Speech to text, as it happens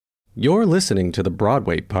You're listening to the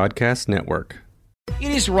Broadway Podcast Network.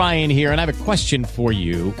 It is Ryan here, and I have a question for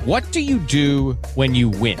you. What do you do when you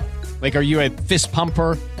win? Like, are you a fist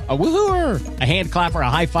pumper, a woohooer, a hand clapper, a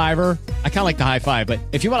high fiver? I kind of like the high five, but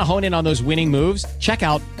if you want to hone in on those winning moves, check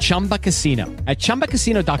out Chumba Casino. At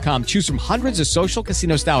ChumbaCasino.com, choose from hundreds of social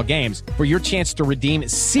casino-style games for your chance to redeem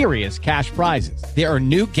serious cash prizes. There are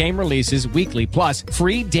new game releases weekly, plus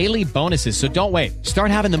free daily bonuses. So don't wait. Start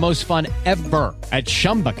having the most fun ever at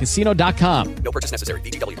ChumbaCasino.com. No purchase necessary.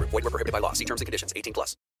 VGW Group. Void where prohibited by law. See terms and conditions.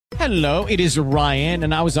 18+. Hello, it is Ryan,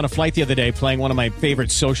 and I was on a flight the other day playing one of my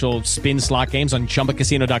favorite social spin slot games on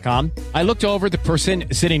ChumbaCasino.com. I looked over at the person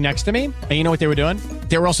sitting next to me, and you know what they were doing?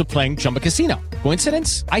 They were also playing Chumba Casino.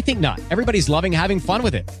 Coincidence? I think not. Everybody's loving having fun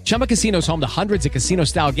with it. Chumba Casino is home to hundreds of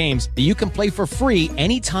casino-style games that you can play for free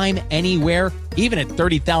anytime, anywhere, even at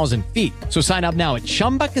 30,000 feet. So sign up now at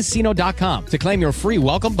ChumbaCasino.com to claim your free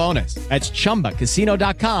welcome bonus. That's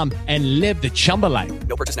ChumbaCasino.com and live the Chumba life.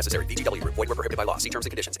 No purchase necessary. VGW Group. Void where prohibited by law. See terms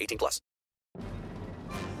and conditions. 18+.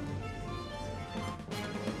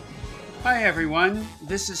 Hi everyone,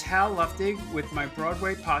 this is Hal Luftig with my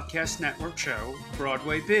Broadway Podcast Network show,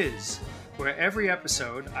 Broadway Biz, where every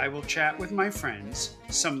episode I will chat with my friends,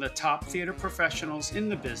 some of the top theater professionals in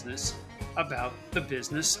the business, about the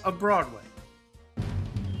business of Broadway.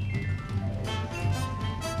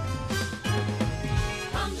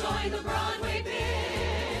 Come join the Broadway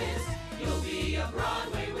Biz. You'll be a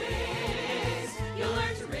Broadway whiz. You'll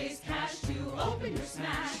learn to raise cash to open your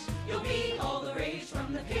smash. You'll be all the rage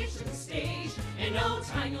from the pitch to the stage. In no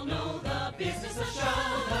time you'll know the business of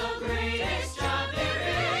show, the greatest job there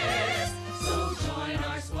is. So join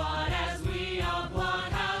our squad as we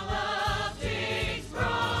applaud Hal Luftig's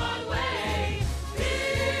Broadway Biz.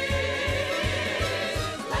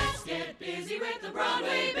 Let's get busy with the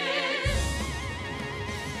Broadway Biz.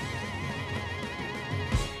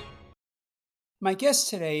 My guest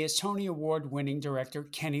today is Tony Award-winning director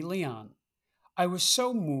Kenny Leon. I was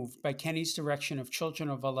so moved by Kenny's direction of Children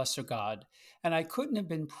of a Lesser God, and I couldn't have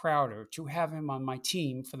been prouder to have him on my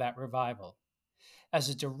team for that revival. As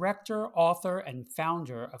a director, author, and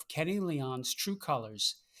founder of Kenny Leon's True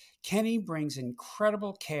Colors, Kenny brings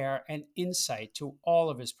incredible care and insight to all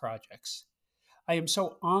of his projects. I am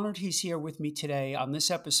so honored he's here with me today on this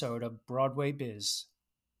episode of Broadway Biz.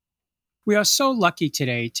 We are so lucky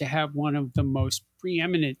today to have one of the most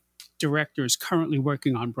preeminent directors currently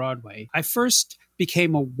working on Broadway. I first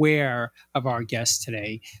became aware of our guest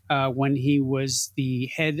today when he was the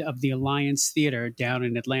head of the Alliance Theater down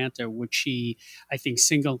in Atlanta, which he, I think,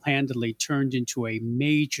 single-handedly turned into a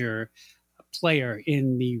major player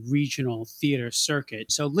in the regional theater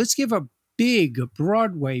circuit. So let's give a big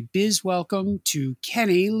Broadway Biz welcome to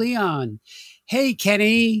Kenny Leon. Hey,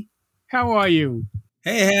 Kenny, how are you?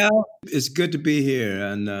 Hey, Hal. It's good to be here.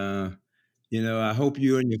 And, I hope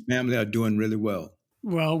you and your family are doing really well.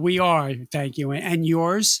 Well, we are. Thank you. And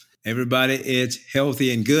yours? Everybody is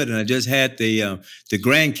healthy and good. And I just had the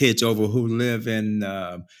grandkids over who live in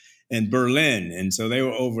Berlin. And so they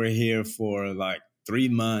were over here for like 3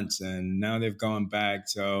 months and now they've gone back.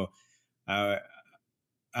 So, I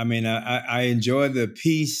enjoy the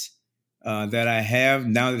peace that I have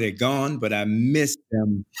now that they're gone, but I miss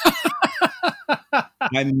them.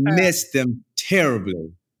 I miss them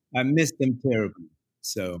terribly.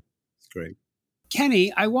 So it's great.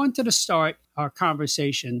 Kenny, I wanted to start our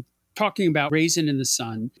conversation talking about Raisin in the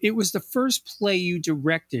Sun. It was the first play you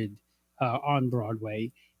directed on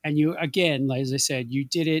Broadway. And you, again, as I said, you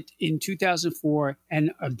did it in 2004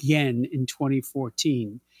 and again in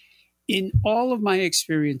 2014. In all of my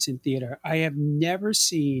experience in theater, I had never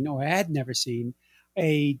seen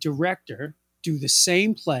a director do the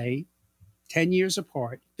same play 10 years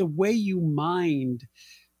apart. The way you mined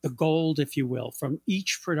the gold, if you will, from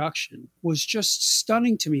each production was just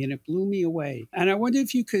stunning to me, and it blew me away. And I wonder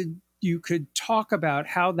if you could talk about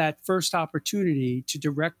how that first opportunity to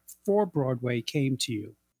direct for Broadway came to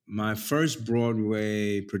you. My first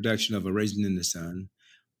Broadway production of A Raisin in the Sun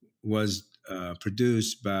was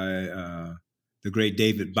produced by the great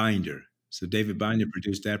David Binder. So David Binder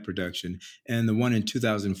produced that production. And the one in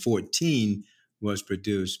 2014 was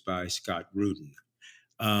produced by Scott Rudin.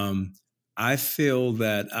 I feel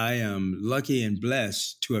that I am lucky and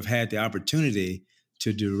blessed to have had the opportunity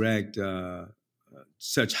to direct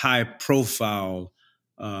such high-profile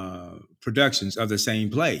productions of the same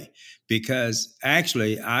play, because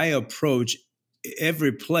actually I approach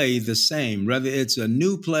every play the same, whether it's a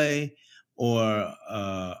new play or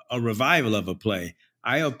a revival of a play.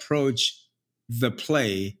 I approach the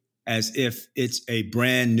play as if it's a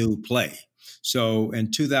brand new play. So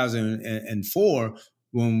in 2004,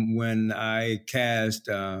 when I cast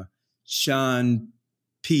Sean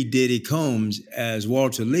P. Diddy Combs as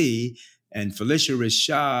Walter Lee, and Phylicia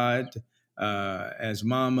Rashad as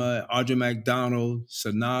Mama, Audra McDonald,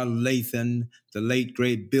 Sanaa Lathan, the late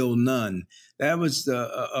great Bill Nunn. That was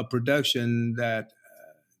a production that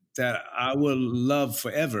I will love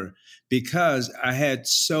forever, because I had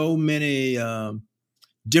so many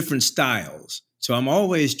different styles. So I'm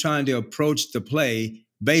always trying to approach the play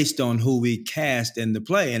based on who we cast in the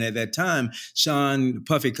play. And at that time, Sean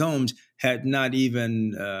Puffy Combs had not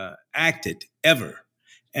even acted ever.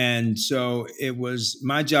 And so it was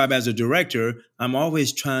my job as a director. I'm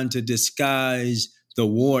always trying to disguise the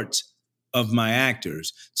warts of my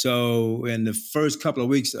actors. So in the first couple of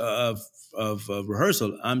weeks of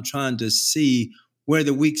rehearsal, I'm trying to see where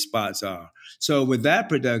the weak spots are. So with that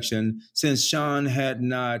production, since Sean had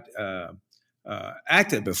not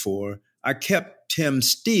acted before, I kept him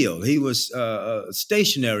still. He was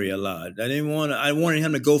stationary a lot. I wanted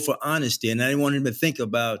him to go for honesty, and I didn't want him to think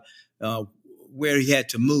about where he had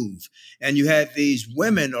to move. And you had these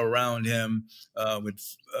women around him.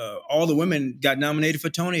 All the women got nominated for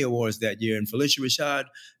Tony Awards that year, and Phylicia Rashad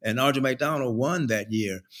and Audra McDonald won that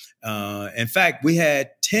year. In fact, we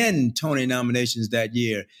had 10 Tony nominations that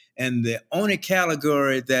year, and the only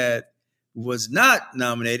category that was not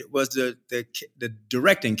nominated was the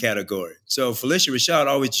directing category. So Phylicia Rashad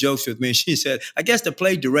always jokes with me. She said, "I guess the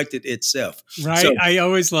play directed itself." Right. So, I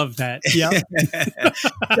always love that. Yeah.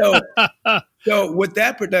 So with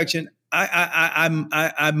that production,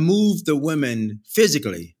 I moved the women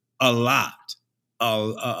physically a lot,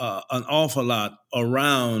 an awful lot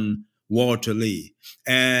around Walter Lee.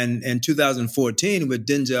 And in 2014, with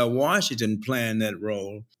Denzel Washington playing that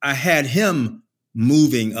role, I had him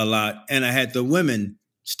moving a lot, and I had the women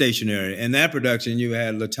stationary. In that production, you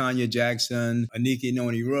had LaTanya Jackson, Anika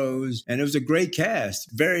Noni Rose, and it was a great cast,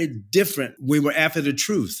 very different. We were after the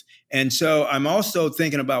truth. And so I'm also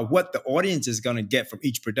thinking about what the audience is going to get from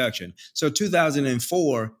each production. So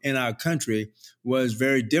 2004 in our country was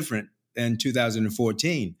very different than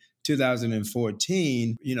 2014.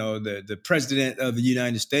 2014, the president of the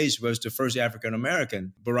United States was the first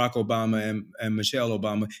African-American. Barack Obama and Michelle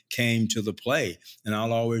Obama came to the play. And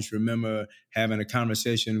I'll always remember having a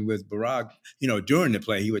conversation with Barack, during the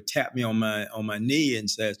play. He would tap me on my knee and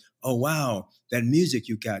says, "Oh, wow, that music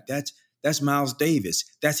you got, that's Miles Davis.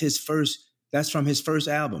 That's from his first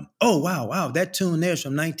album. Oh, wow, that tune there's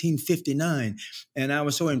from 1959. And I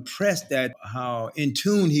was so impressed at how in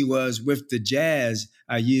tune he was with the jazz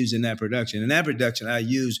I used in that production. In that production, I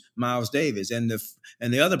used Miles Davis. And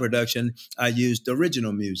the other production, I used the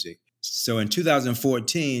original music. So in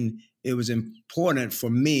 2014, it was important for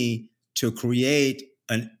me to create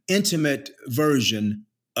an intimate version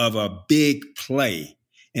of a big play.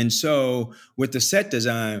 And so with the set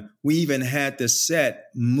design, we even had the set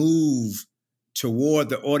move toward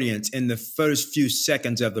the audience in the first few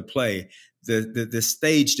seconds of the play. The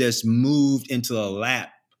stage just moved into the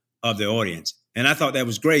lap of the audience. And I thought that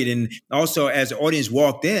was great. And also, as the audience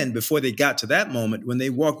walked in, before they got to that moment, when they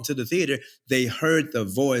walked into the theater, they heard the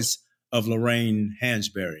voice of Lorraine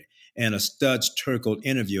Hansberry and a Studs Terkel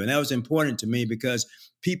interview. And that was important to me because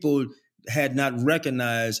people had not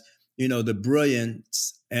recognized, the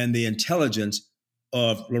brilliance and the intelligence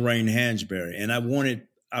of Lorraine Hansberry. And I wanted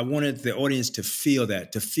the audience to feel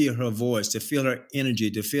that, to feel her voice, to feel her energy,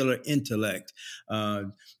 to feel her intellect,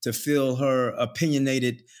 to feel her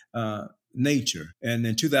opinionated nature. And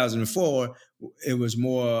in 2004, it was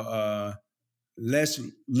more, let's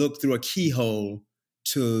look through a keyhole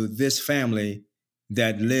to this family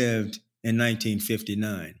that lived in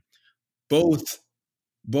 1959. Both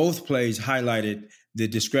plays highlighted the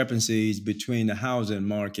discrepancies between the housing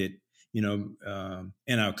market, in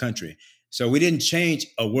our country. So we didn't change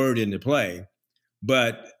a word in the play,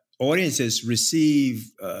 but audiences receive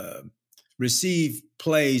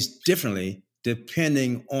plays differently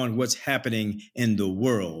depending on what's happening in the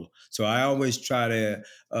world. So I always try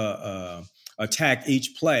to attack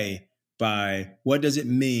each play by what does it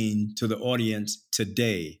mean to the audience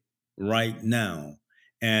today, right now.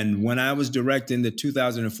 And when I was directing the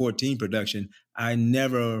 2014 production, I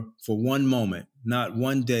never, for one moment, not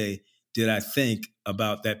one day, did I think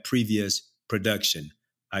about that previous production.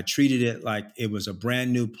 I treated it like it was a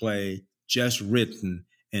brand new play just written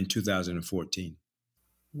in 2014.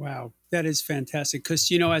 Wow, that is fantastic. Because,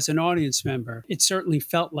 as an audience member, it certainly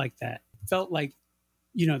felt like that. It felt like,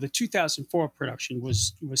 the 2004 production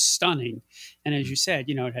was stunning. And as you said,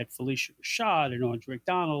 it had Phylicia Rashad and Audra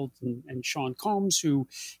McDonald and Sean Combs, who,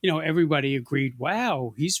 everybody agreed,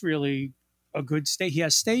 wow, he's really a good he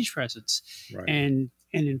has stage presence. Right. And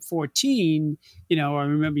And in 14, I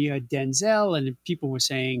remember you had Denzel, and people were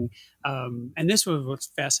saying, and this was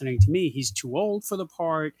what's fascinating to me, he's too old for the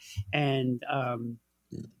part. And, I'm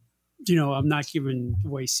not giving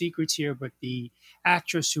away secrets here, but the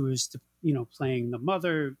actress who is, playing the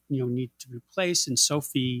mother, needed to be replaced. And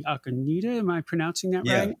Sophie Akanita, am I pronouncing that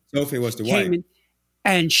Yeah, right? Sophie was the wife. Came in,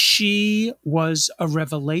 and she was a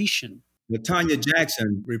revelation. LaTanya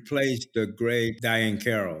Jackson replaced the great Diane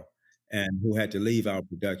Carroll, and who had to leave our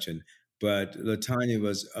production. But LaTanya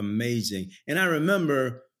was amazing. And I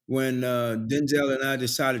remember when Denzel and I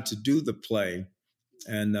decided to do the play,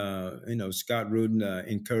 and Scott Rudin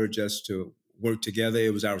encouraged us to work together.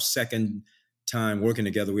 It was our second time working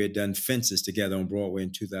together. We had done Fences together on Broadway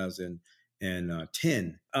in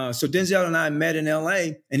 2010. So Denzel and I met in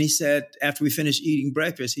LA, and he said, after we finished eating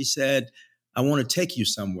breakfast, he said, "I want to take you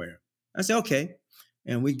somewhere." I said, "Okay."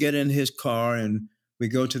 And we get in his car and we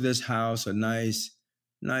go to this house, a nice,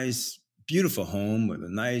 beautiful home with a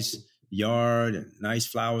nice yard and nice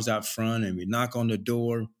flowers out front. And we knock on the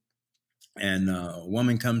door, and a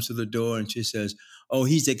woman comes to the door and she says, "Oh,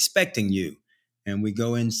 he's expecting you." And we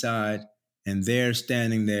go inside, and there,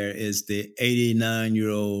 standing there, is the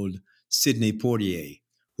 89-year-old Sidney Poitier,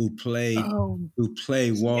 who played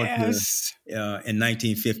Walter Yes. in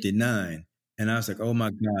 1959. And I was like, "Oh my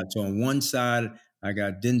God!" So on one side I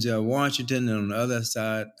got Denzel Washington, and on the other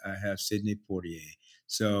side I have Sidney Poitier.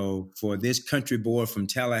 So for this country boy from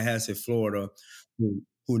Tallahassee, Florida, who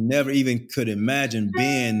never even could imagine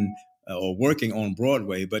being or working on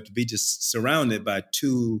Broadway, but to be just surrounded by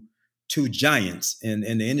two giants in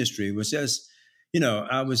the industry was just,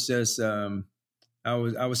 I was just, I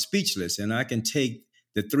was speechless. And I can take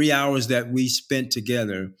the 3 hours that we spent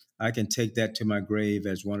together, I can take that to my grave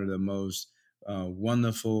as one of the most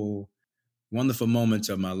wonderful moments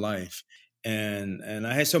of my life. And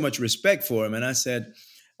I had so much respect for him. And I said,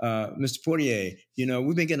 "Mr. Poitier,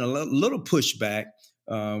 we've been getting a little pushback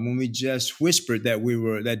when we just whispered that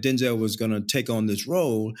Denzel was going to take on this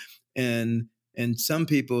role. And some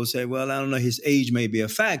people say, well, I don't know, his age may be a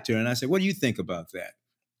factor." And I said, "What do you think about that?"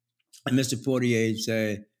 And Mr. Poitier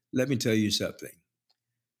said, "Let me tell you something.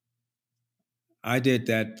 I did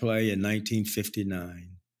that play in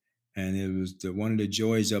 1959, and it was one of the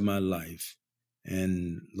joys of my life.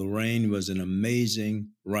 And Lorraine was an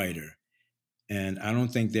amazing writer. And I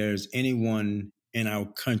don't think there's anyone in our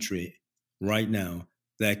country right now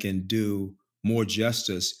that can do more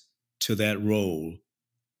justice to that role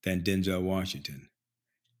than Denzel Washington."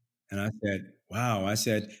 And I said, "Wow." I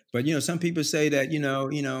said, "But some people say that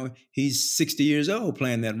he's 60 years old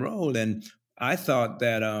playing that role." And I thought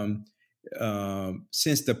that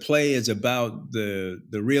since the play is about the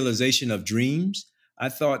realization of dreams, I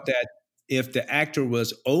thought that if the actor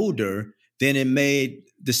was older, then it made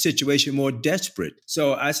the situation more desperate.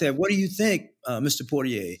 So I said, "What do you think, Mr.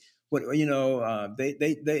 Poitier?" What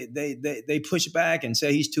they push back and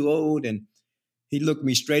say he's too old, and he looked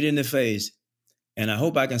me straight in the face. And I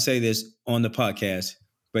hope I can say this on the podcast,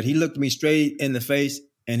 but he looked me straight in the face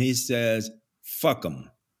and he says, "Fuck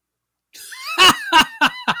him."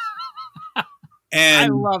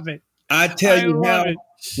 And I love it. I tell I you love how, it.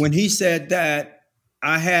 when he said that,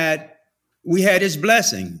 we had his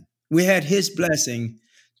blessing. We had his blessing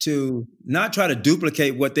to not try to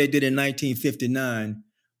duplicate what they did in 1959,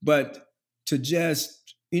 but to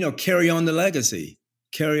just, carry on the legacy,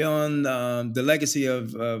 the legacy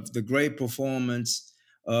of the great performance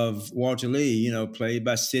of Walter Lee, played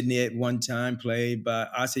by Sidney at one time, played by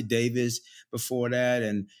Ossie Davis before that,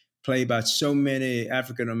 and played by so many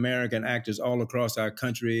African-American actors all across our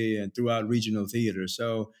country and throughout regional theater.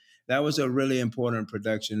 So that was a really important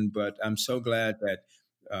production, but I'm so glad that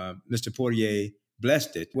Mr. Poitier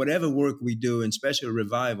blessed it. Whatever work we do in special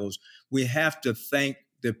revivals, we have to thank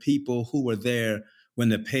the people who were there when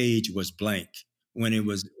the page was blank, when it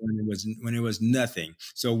was nothing.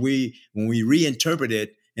 So when we reinterpret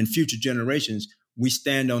it in future generations, we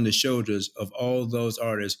stand on the shoulders of all those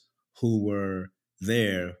artists who were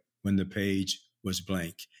there when the page was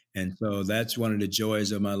blank. And so that's one of the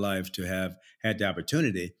joys of my life, to have had the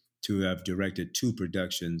opportunity to have directed 2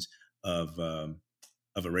 productions of A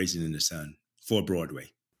Raisin in the Sun for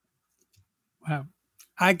Broadway. Wow.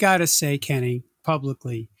 I got to say, Kenny,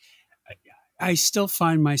 publicly, I still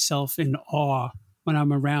find myself in awe when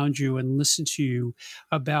I'm around you and listen to you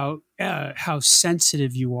about how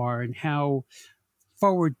sensitive you are and how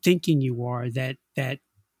forward thinking you are, that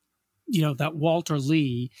Walter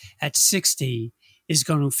Lee at 60 is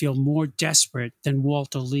going to feel more desperate than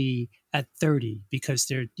Walter Lee at 30,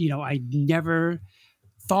 because I never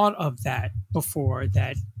thought of that before,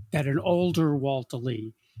 that an older Walter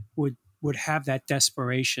Lee would would have that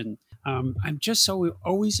desperation. I'm just so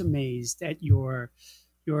always amazed at your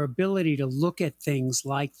ability to look at things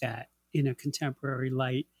like that in a contemporary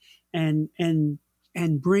light, and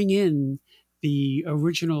bring in the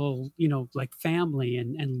original, like family,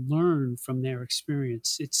 and learn from their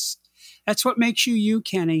experience. That's what makes you you,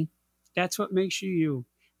 Kenny. That's what makes you you.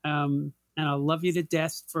 And I'll love you to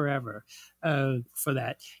death forever for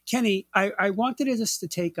that. Kenny, I wanted us to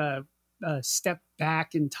take a step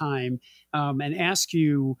back in time and ask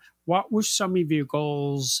you what were some of your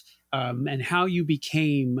goals and how you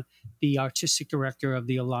became the artistic director of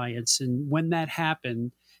the Alliance, and when that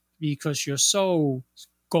happened, because you're so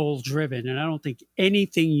goal driven. And I don't think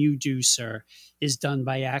anything you do, sir, is done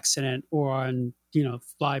by accident or on,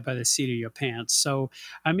 fly by the seat of your pants. So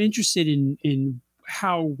I'm interested in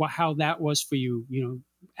how that was for you,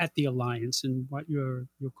 at the Alliance, and what your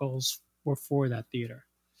goals were for that theater.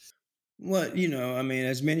 Well,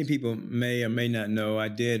 as many people may or may not know, I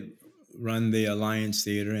did run the Alliance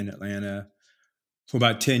Theater in Atlanta for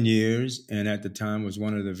about 10 years, and at the time was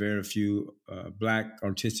one of the very few Black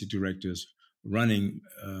artistic directors running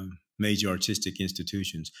major artistic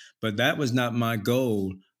institutions. But that was not my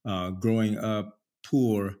goal growing up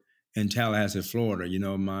poor in Tallahassee, Florida.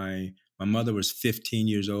 My mother was 15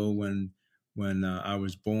 years old when I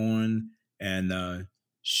was born, and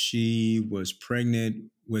she was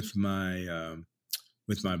pregnant with my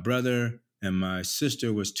brother, and my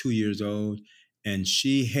sister was 2 years old, and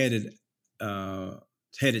she headed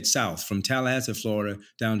south from Tallahassee, Florida,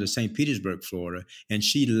 down to St. Petersburg, Florida, and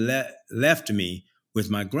she left me with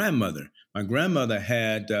my grandmother. My grandmother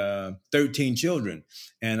had 13 children,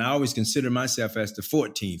 and I always consider myself as the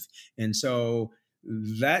 14th. And so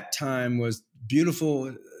that time was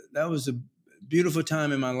beautiful. That was a beautiful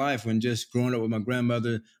time in my life, when just growing up with my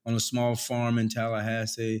grandmother on a small farm in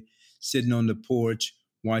Tallahassee, sitting on the porch,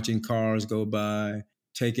 watching cars go by,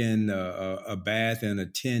 taking a bath in a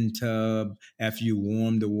tin tub after you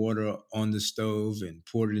warmed the water on the stove and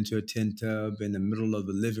poured it into a tin tub in the middle of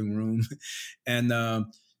the living room. And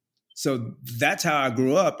so that's how I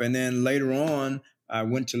grew up. And then later on, I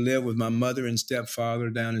went to live with my mother and stepfather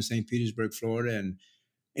down in St. Petersburg, Florida, and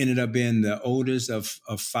ended up being the oldest of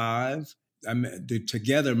five.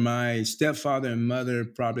 Together, my stepfather and mother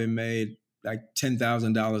probably made like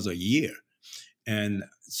 $10,000 a year. And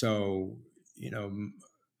so,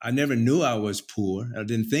 I never knew I was poor. I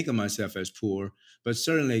didn't think of myself as poor, but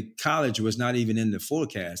certainly college was not even in the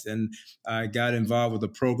forecast. And I got involved with a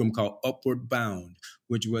program called Upward Bound,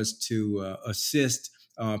 which was to assist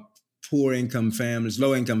poor income families,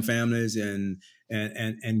 low income families, and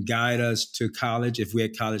guide us to college if we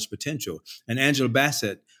had college potential. And Angela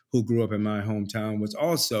Bassett, who grew up in my hometown, was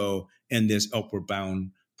also in this Upward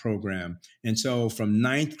Bound program. And so from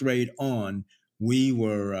ninth grade on, we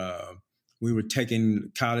were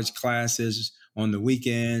taking college classes on the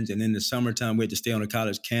weekends, and in the summertime we had to stay on a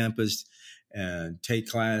college campus and take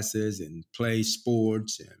classes and play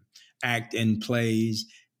sports and act in plays,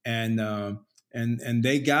 and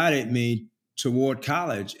they guided me toward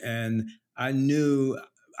college. And I knew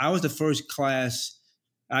I was the first class.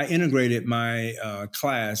 I integrated my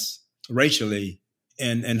class racially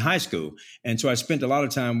in high school. And so I spent a lot of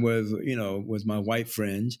time with my white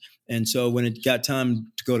friends. And so when it got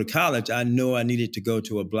time to go to college, I knew I needed to go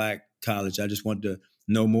to a Black college. I just wanted to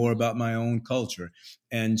know more about my own culture.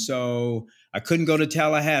 And so I couldn't go to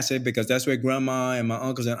Tallahassee because that's where grandma and my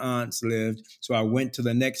uncles and aunts lived. So I went to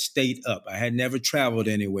the next state up. I had never traveled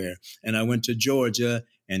anywhere. And I went to Georgia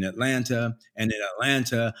and Atlanta. And in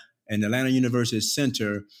Atlanta, and Atlanta University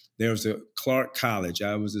Center, there was a Clark College.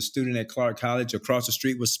 I was a student at Clark College. Across the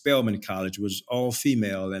street was Spelman College, which was all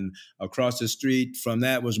female. And across the street from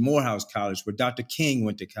that was Morehouse College, where Dr. King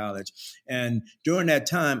went to college. And during that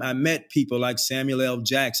time, I met people like Samuel L.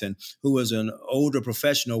 Jackson, who was an older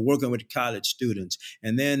professional working with college students.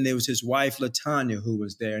 And then there was his wife, LaTanya, who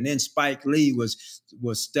was there. And then Spike Lee was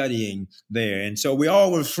studying there. And so we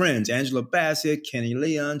all were friends. Angela Bassett, Kenny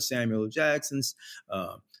Leon, Samuel L. Jackson,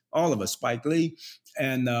 all of us, Spike Lee.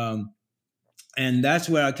 And that's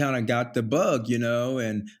where I kind of got the bug,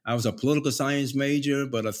 and I was a political science major,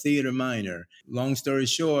 but a theater minor. Long story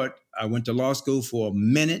short, I went to law school for a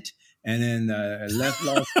minute and then left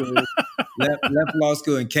law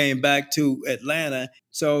school and came back to Atlanta.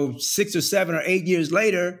 So 6 or 7 or 8 years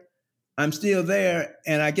later, I'm still there,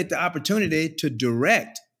 and I get the opportunity to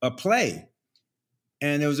direct a play.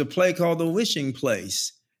 And there was a play called The Wishing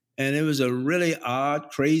Place. And it was a really odd,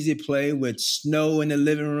 crazy play with snow in the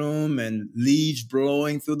living room and leaves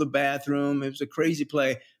blowing through the bathroom. It was a crazy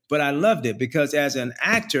play, but I loved it because as an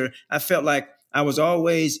actor, I felt like I was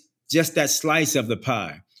always just that slice of the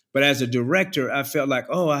pie. But as a director, I felt like,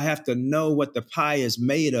 oh, I have to know what the pie is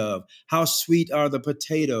made of. How sweet are the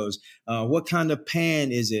potatoes? What kind of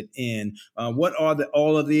pan is it in? What are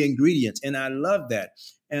all of the ingredients? And I love that.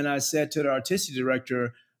 And I said to the artistic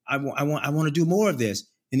director, I want to do more of this.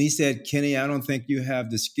 And he said, Kenny, I don't think you have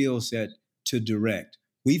the skill set to direct.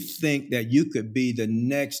 We think that you could be the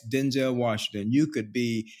next Denzel Washington. You could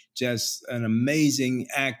be just an amazing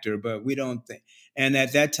actor, but we don't think. And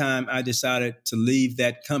at that time, I decided to leave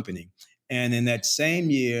that company. And in that same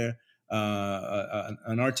year,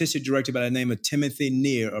 an artistic director by the name of Timothy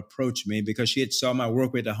Neer approached me because she had saw my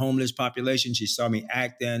work with the homeless population. She saw me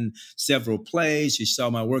act in several plays. She saw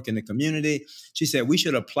my work in the community. She said, we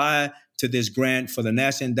should apply to this grant for the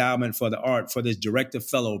National Endowment for the Art for this Director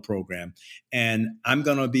Fellow program. And I'm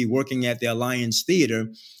going to be working at the Alliance Theater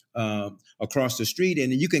across the street.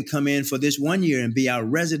 And you can come in for this 1 year and be our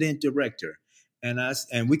resident director.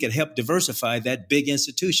 And we could help diversify that big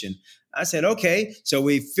institution. I said, okay. So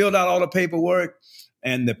we filled out all the paperwork,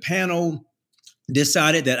 and the panel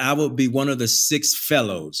decided that I would be one of the 6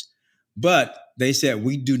 fellows. But they said,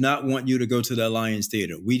 we do not want you to go to the Alliance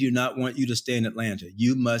Theater. We do not want you to stay in Atlanta.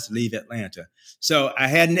 You must leave Atlanta. So I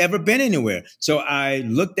hadn't ever been anywhere. So I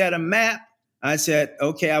looked at a map. I said,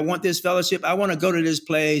 okay, I want this fellowship. I want to go to this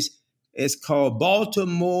place. It's called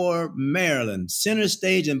Baltimore, Maryland, Center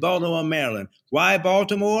Stage in Baltimore, Maryland. Why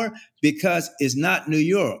Baltimore? Because it's not New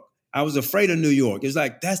York. I was afraid of New York. It's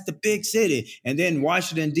like, that's the big city. And then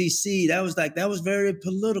Washington, D.C., that was very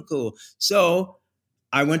political. So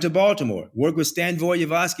I went to Baltimore, worked with Stan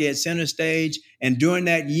Voyevosky at Center Stage. And during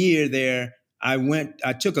that year there,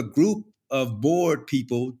 I took a group of board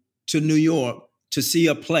people to New York to see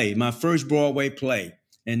a play, my first Broadway play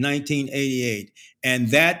in 1988. And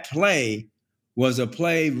that play was a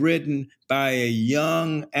play written by a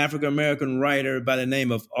young African-American writer by the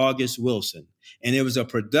name of August Wilson. And it was a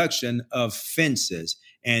production of Fences.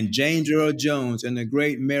 And James Earl Jones and the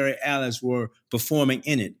great Mary Alice were performing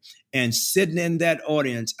in it. And sitting in that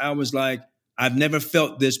audience, I was like, I've never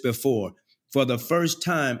felt this before. For the first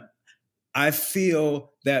time, I feel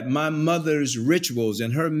that my mother's rituals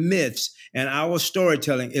and her myths and our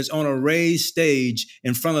storytelling is on a raised stage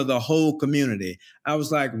in front of the whole community. I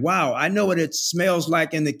was like, wow, I know what it smells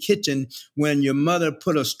like in the kitchen when your mother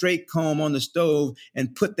put a straight comb on the stove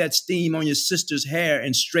and put that steam on your sister's hair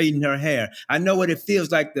and straighten her hair. I know what it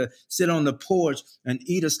feels like to sit on the porch and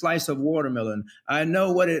eat a slice of watermelon. I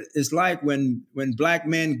know what it is like when Black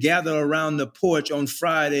men gather around the porch on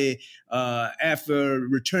Friday after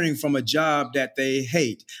returning from a job that they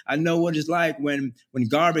hate. I know what it's like when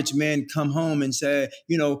garbage men come home and say,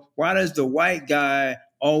 why does the white guy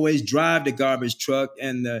always drive the garbage truck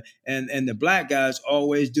and the black guys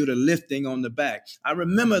always do the lifting on the back? I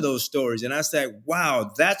remember those stories, and I said,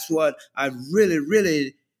 wow, that's what I really,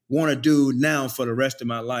 really want to do now for the rest of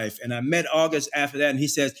my life. And I met August after that, and he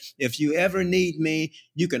says, if you ever need me,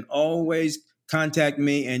 you can always contact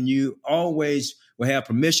me, and you always will have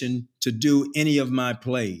permission to do any of my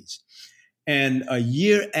plays. And a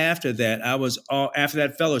year after that, after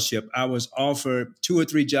that fellowship, I was offered 2 or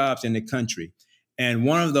 3 jobs in the country. And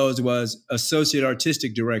one of those was associate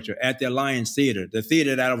artistic director at the Alliance Theater, the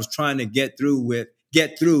theater that I was trying to get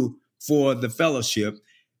through for the fellowship.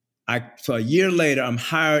 So a year later, I'm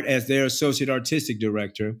hired as their associate artistic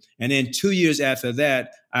director. And then 2 years after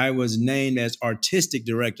that, I was named as artistic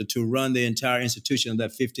director to run the entire institution of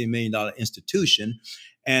that $15 million institution.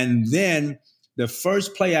 And then the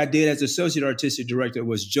first play I did as associate artistic director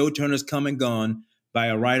was Joe Turner's Come and Gone by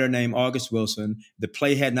a writer named August Wilson. The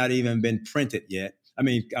play had not even been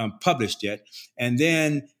published yet. And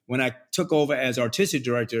then when I took over as artistic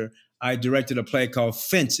director, I directed a play called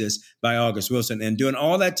Fences by August Wilson. And during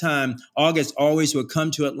all that time, August always would come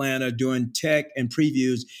to Atlanta doing tech and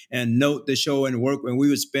previews and note the show and work, and we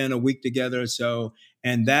would spend a week together or so.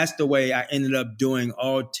 And that's the way I ended up doing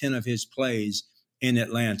all 10 of his plays in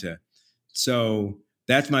Atlanta. So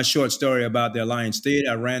that's my short story about the Alliance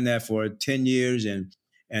Theater. I ran that for 10 years,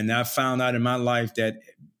 and I found out in my life that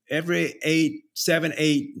every 7,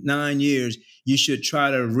 8, 9 years, you should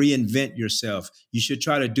try to reinvent yourself. You should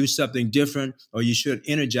try to do something different, or you should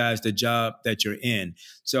energize the job that you're in.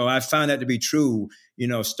 So I found that to be true.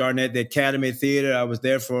 Starting at the Academy Theater, I was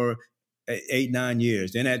there for 8, 9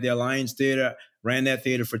 years. Then at the Alliance Theater, ran that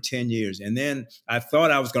theater for 10 years. And then I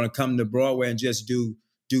thought I was going to come to Broadway and just do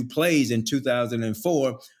plays in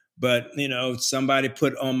 2004. But, somebody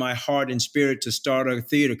put on my heart and spirit to start a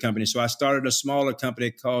theater company. So I started a smaller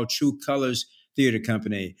company called True Colors Theater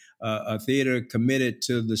Company, a theater committed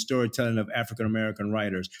to the storytelling of African-American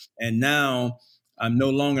writers. And now I'm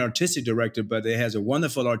no longer artistic director, but it has a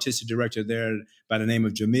wonderful artistic director there by the name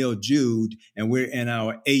of Jamil Jude, and we're in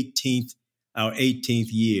our 18th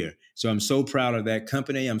year. So I'm so proud of that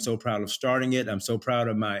company. I'm so proud of starting it. I'm so proud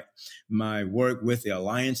of my work with the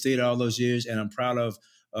Alliance Theater all those years, and I'm proud of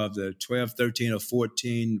the 12, 13, or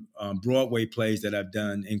 14 Broadway plays that I've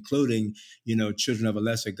done, including, Children of a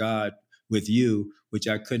Lesser God with you, which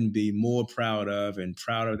I couldn't be more proud of, and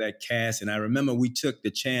proud of that cast. And I remember we took the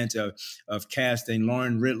chance of casting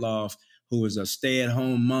Lauren Ridloff, who was a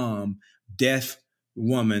stay-at-home mom, deaf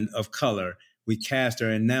woman of color. We cast her,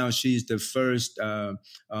 and now she's the first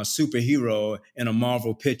superhero in a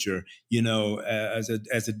Marvel picture, as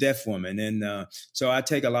a deaf woman. And so I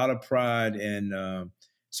take a lot of pride in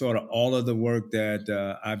sort of all of the work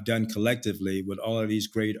that I've done collectively with all of these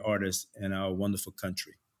great artists in our wonderful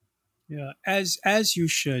country. Yeah, as you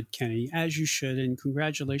should, Kenny, as you should, and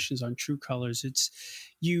congratulations on True Colors. It's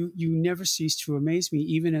you never cease to amaze me,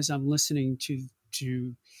 even as I'm listening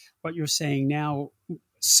to what you're saying now,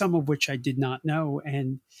 some of which I did not know,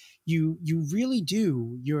 and you really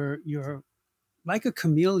do. You're like a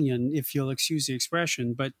chameleon, if you'll excuse the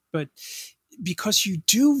expression, but because you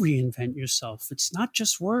do reinvent yourself. It's not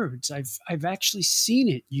just words. I've actually seen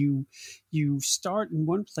it. You start in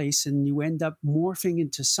one place and you end up morphing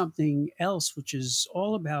into something else, which is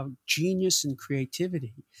all about genius and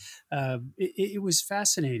creativity. It was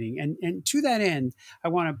fascinating. And to that end, I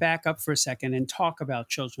want to back up for a second and talk about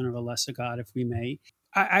Children of a Lesser God, if we may.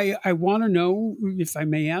 I want to know, if I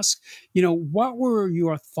may ask, what were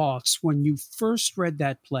your thoughts when you first read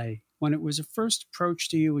that play? When it was a first approach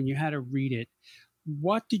to you and you had to read it,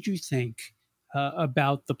 what did you think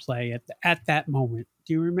about the play at that moment?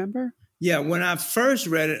 Do you remember? Yeah, when I first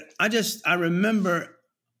read it, I remember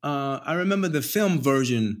the film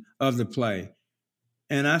version of the play,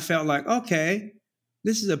 and I felt like, okay,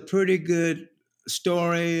 this is a pretty good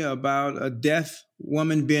story about a deaf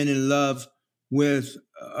woman being in love with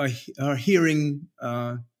her hearing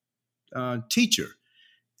teacher,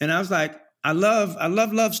 and I was like, I love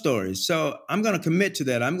love stories, so I'm going to commit to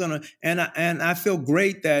that. And I feel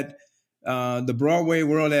great that the Broadway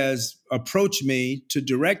world has approached me to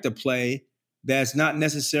direct a play that's not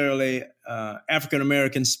necessarily African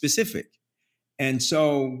American specific. And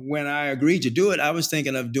so when I agreed to do it, I was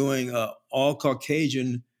thinking of doing an all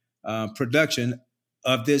Caucasian production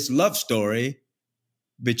of this love story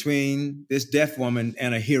between this deaf woman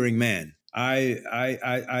and a hearing man.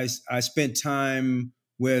 I spent time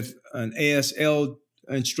with an ASL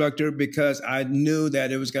instructor because I knew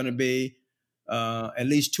that it was going to be at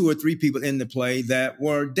least 2 or 3 people in the play that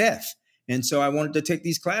were deaf. And so I wanted to take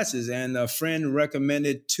these classes, and a friend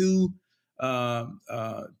recommended two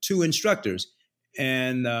instructors.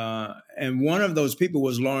 And one of those people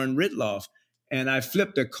was Lauren Ridloff. And I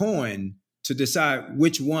flipped a coin to decide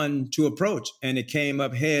which one to approach. And it came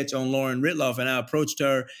up heads on Lauren Ridloff, and I approached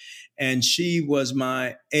her, and she was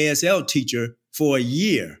my ASL teacher for a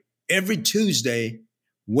year, every Tuesday,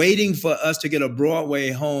 waiting for us to get a Broadway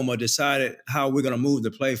home or decided how we're going to move the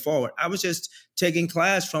play forward. I was just taking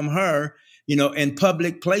class from her, in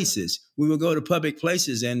public places. We would go to public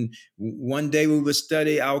places, and one day we would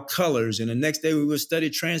study our colors, and the next day we would study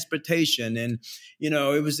transportation. And,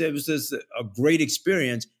 it was just a great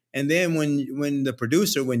experience. And then when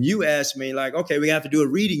you asked me, like, okay, we have to do a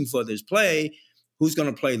reading for this play, who's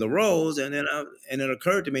going to play the roles? And then it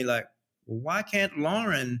occurred to me, like, why can't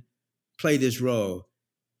Lauren play this role?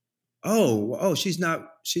 Oh, she's not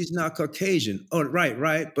Caucasian. Oh,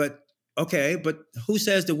 right. But okay, but who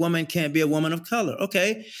says the woman can't be a woman of color?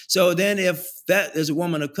 Okay. So then if that is a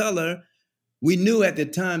woman of color, we knew at the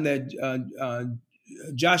time that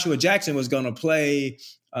Joshua Jackson was going to play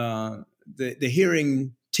the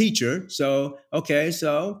hearing teacher. So, okay,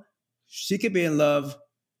 so she could be in love.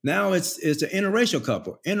 Now it's an interracial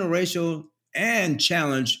couple, interracial and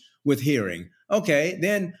challenged with hearing. Okay,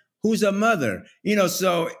 then who's a mother?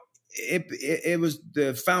 So it was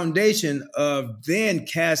the foundation of then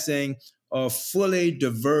casting a fully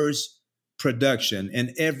diverse production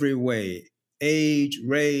in every way, age,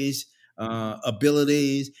 race,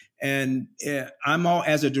 abilities. And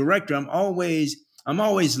as a director, I'm always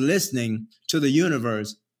listening to the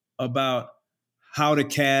universe about how to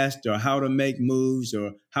cast or how to make moves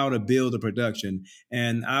or how to build a production.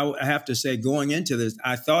 And I have to say, going into this,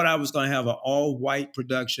 I thought I was going to have an all-white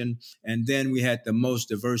production, and then we had the most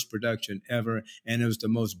diverse production ever, and it was the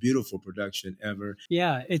most beautiful production ever.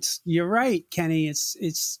 Yeah, you're right, Kenny.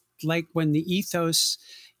 It's like when the ethos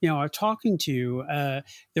are talking to you.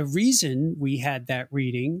 The reason we had that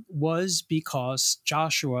reading was because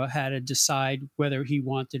Joshua had to decide whether he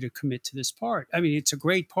wanted to commit to this part. I mean, it's a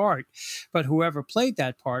great part, but whoever played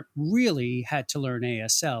that part really had to learn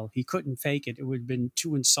ASL. He couldn't fake it. It would have been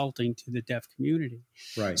too insulting to the deaf community.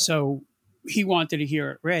 Right. So he wanted to hear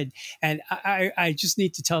it read. And I just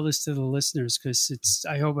need to tell this to the listeners because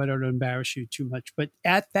I hope I don't embarrass you too much. But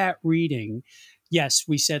at that reading, yes,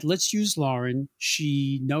 we said, let's use Lauren.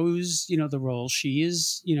 She knows, the role. She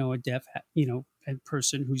is, a deaf, a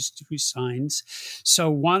person who signs. So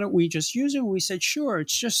why don't we just use it? And we said, sure,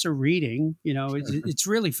 it's just a reading. It's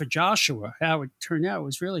really for Joshua. How it turned out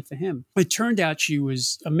was really for him. It turned out she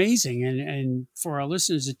was amazing. And for our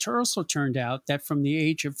listeners, it also turned out that from the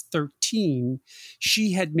age of 13,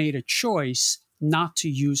 she had made a choice not to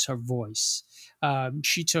use her voice.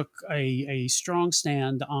 She took a strong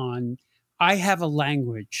stand on, I have a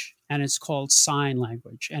language and it's called sign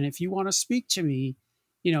language. And if you want to speak to me,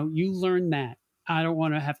 you learn that. I don't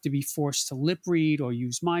want to have to be forced to lip read or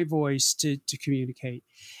use my voice to communicate.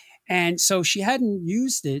 And so she hadn't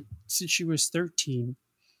used it since she was 13.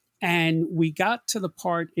 And we got to the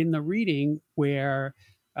part in the reading where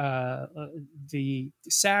the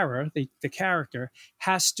Sarah, the character,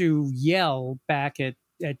 has to yell back at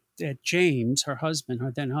James, her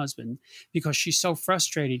then husband, because she's so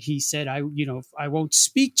frustrated. He said, I won't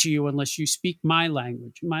speak to you unless you speak my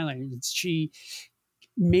language. She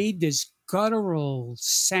made this guttural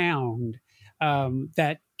sound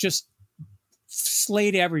that just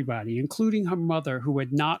slayed everybody, including her mother, who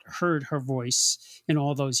had not heard her voice in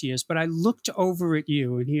all those years. But I looked over at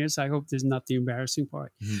you, and I hope there's not the embarrassing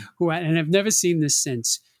part, and I've never seen this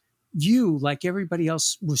since. You, like everybody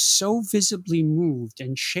else, was so visibly moved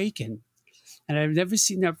and shaken. And I've never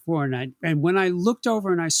seen that before. And when I looked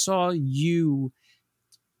over and I saw you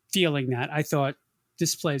feeling that, I thought,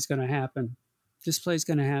 this play is going to happen. This play is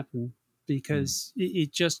going to happen because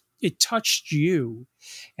it touched you.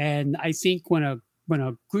 And I think when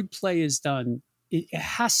a good play is done, it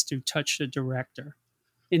has to touch the director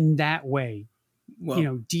in that way.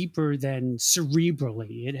 Well, deeper than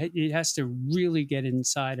cerebrally. It has to really get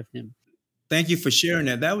inside of him. Thank you for sharing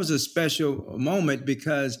that. That was a special moment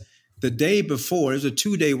because the day before, it was a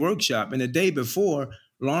 2-day workshop, and the day before,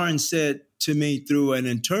 Lauren said to me through an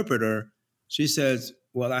interpreter, she says,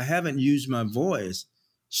 well, I haven't used my voice.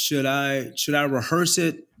 Should I rehearse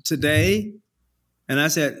it today? And I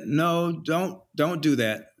said, no, don't do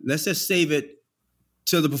that. Let's just save it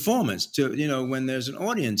to the performance, to when there's an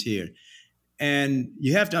audience here. And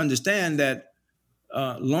you have to understand that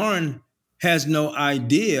Lauren has no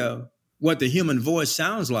idea what the human voice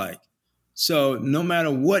sounds like. So no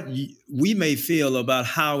matter what we may feel about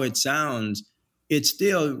how it sounds, it's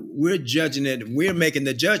still, we're judging it. We're making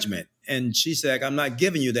the judgment. And she said, I'm not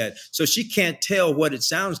giving you that. So she can't tell what it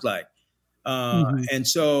sounds like. And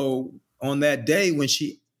so on that day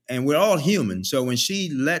and we're all human. So when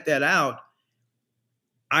she let that out,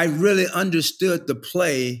 I really understood the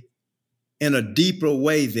play in a deeper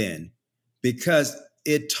way then, because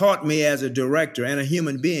it taught me as a director and a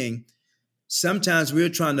human being, sometimes we're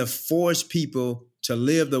trying to force people to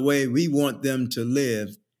live the way we want them to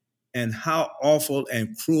live, and how awful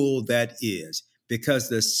and cruel that is, because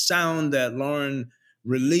the sound that Lauren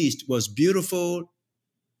released was beautiful.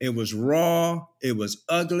 It was raw. It was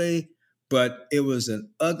ugly, but it was an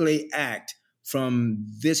ugly act from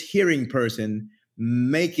this hearing person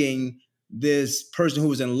making this person who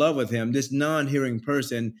was in love with him, this non-hearing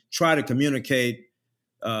person, try to communicate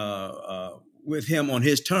with him on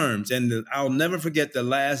his terms. And I'll never forget the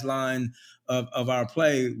last line of our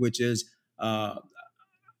play, which is,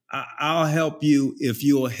 I'll help you if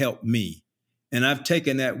you'll help me. And I've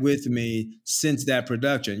taken that with me since that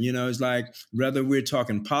production. It's like, whether we're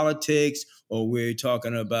talking politics or we're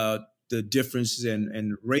talking about the differences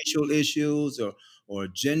in racial issues or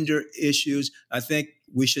gender issues, I think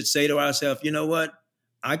we should say to ourselves, you know what?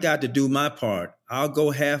 I got to do my part. I'll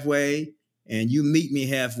go halfway and you meet me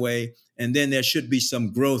halfway, and then there should be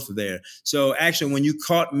some growth there. So actually, when you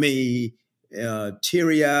caught me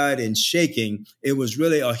teary-eyed and shaking, it was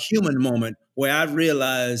really a human moment where I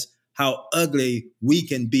realized how ugly we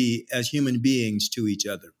can be as human beings to each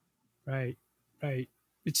other. Right.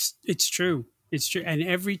 It's true. It's true. And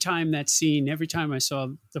every time I saw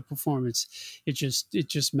the performance, it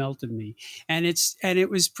just melted me. And it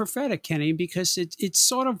was prophetic, Kenny, because it's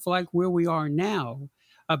sort of like where we are now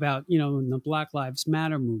about, in the Black Lives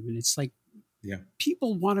Matter movement. It's like,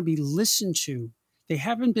 people want to be listened to. They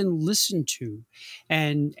haven't been listened to.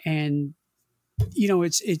 And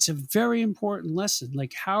it's a very important lesson.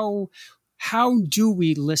 Like, how do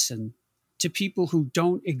we listen to people who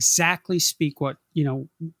don't exactly speak what,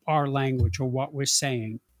 our language or what we're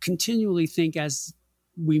saying. Continually think as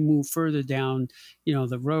we move further down,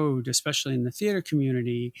 the road, especially in the theater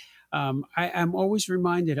community, I'm always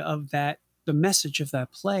reminded of that, the message of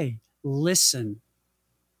that play: listen,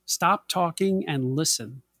 stop talking and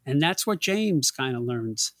listen. And that's what James kind of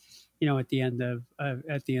learns, at the end of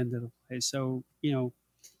the play. So,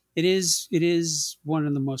 it is one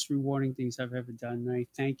of the most rewarding things I've ever done. And I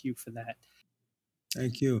thank you for that.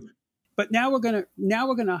 Thank you. But now we're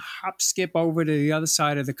gonna hop skip over to the other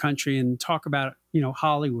side of the country and talk about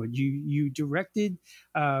Hollywood. You directed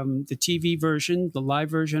the TV version, the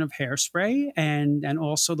live version of Hairspray, and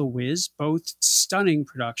also The Wiz, both stunning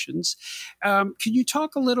productions. Can you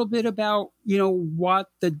talk a little bit about what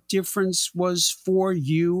the difference was for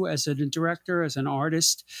you as a director, as an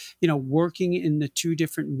artist, working in the two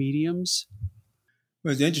different mediums?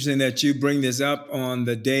 Well, it's interesting that you bring this up on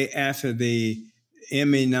the day after the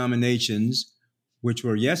Emmy nominations, which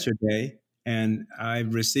were yesterday, and I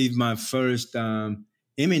received my first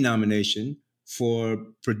Emmy nomination for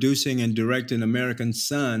producing and directing American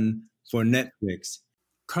Son for Netflix.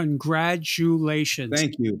 Congratulations!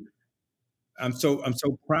 Thank you. I'm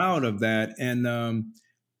so proud of that, and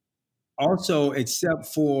also except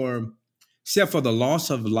for the loss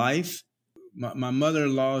of life, my mother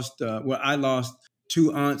lost. I lost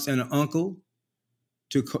 2 aunts and an uncle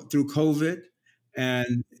through COVID.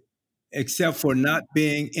 And except for not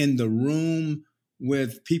being in the room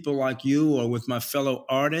with people like you or with my fellow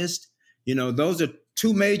artists, those are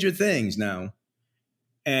 2 major things now.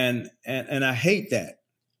 And I hate that.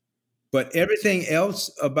 But everything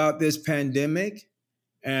else about this pandemic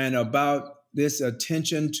and about this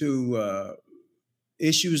attention to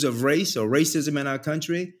issues of race or racism in our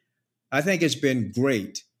country, I think it's been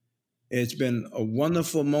great. It's been a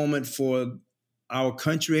wonderful moment for our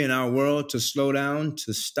country and our world to slow down,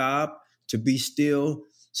 to stop, to be still,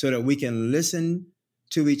 so that we can listen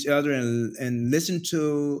to each other and listen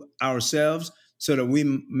to ourselves, so that we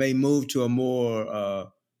may move to a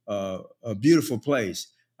more a beautiful place.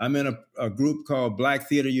 I'm in a group called Black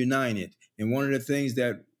Theater United, and one of the things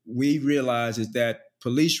that we realize is that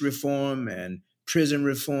police reform and prison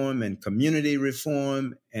reform and community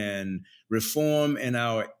reform and reform in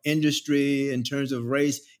our industry in terms of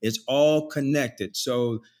race, it's all connected.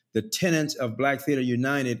 So the tenets of Black Theater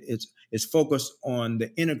United is focused on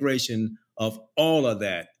the integration of all of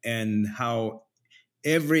that and how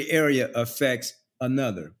every area affects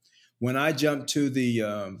another. When I jump to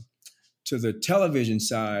the television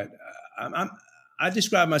side, I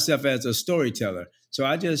describe myself as a storyteller. So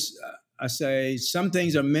I say some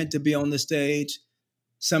things are meant to be on the stage,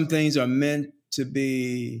 some things are meant to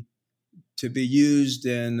be used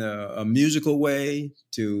in a musical way,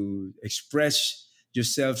 to express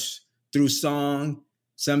yourself through song.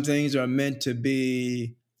 Some things are meant to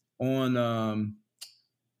be on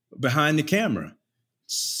behind the camera.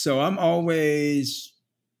 So I'm always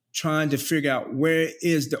trying to figure out, where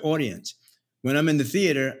is the audience? When I'm in the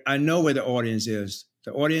theater, I know where the audience is.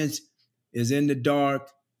 The audience is in the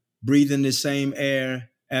dark, breathing the same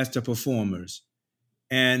air as the performers.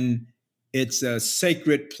 And it's a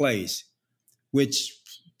sacred place, which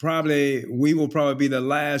we will probably be the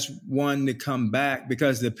last one to come back,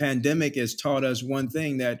 because the pandemic has taught us one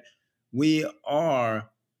thing, that we are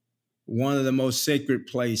one of the most sacred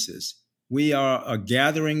places. We are a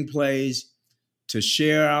gathering place to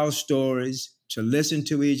share our stories, to listen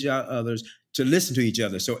to each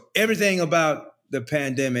other. So everything about the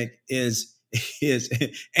pandemic is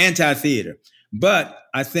anti-theater. But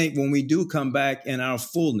I think when we do come back in our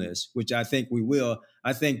fullness, which I think we will,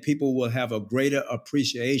 I think people will have a greater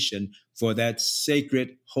appreciation for that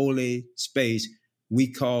sacred, holy space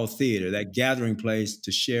we call theater, that gathering place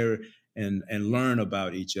to share and learn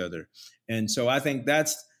about each other. And so I think I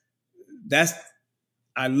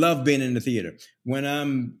love being in the theater. When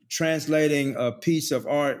I'm translating a piece of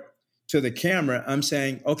art to the camera, I'm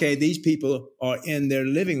saying, okay, these people are in their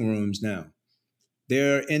living rooms now.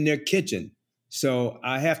 They're in their kitchen. So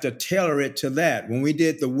I have to tailor it to that. When we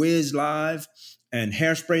did The Wiz live and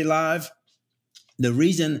Hairspray live, the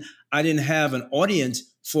reason I didn't have an audience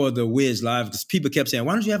for The Wiz live, because people kept saying,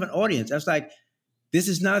 why don't you have an audience? I was like, this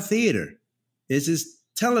is not theater. This is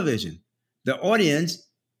television. The audience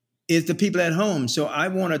is the people at home. So I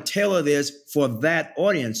want to tailor this for that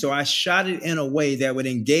audience. So I shot it in a way that would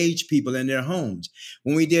engage people in their homes.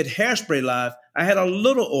 When we did Hairspray live, I had a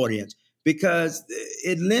little audience, because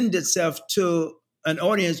it lent itself to an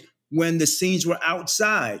audience when the scenes were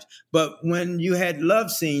outside. But when you had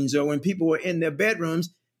love scenes or when people were in their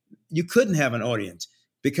bedrooms, you couldn't have an audience.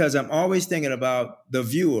 because I'm always thinking about the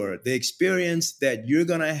viewer, the experience that you're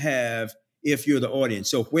going to have if you're the audience.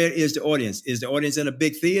 So where is the audience? Is the audience in a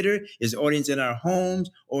big theater? Is the audience in our homes?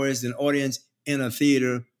 Or is an audience in a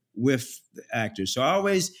theater with the actors? So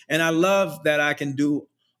I love that I can do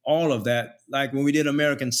all of that. Like when we did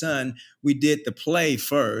American Son, we did the play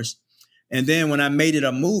first. And then when I made it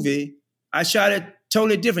a movie, I shot it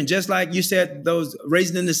totally different. Just like you said, those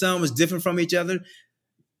Raisin in the Sun was different from each other.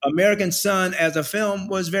 American Son as a film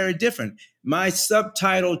was very different. My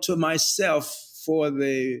subtitle to myself for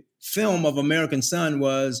the film of American Son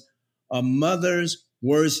was A Mother's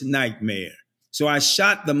Worst Nightmare. So I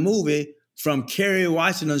shot the movie from Kerry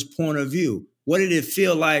Washington's point of view. What did it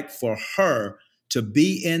feel like for her to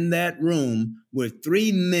be in that room with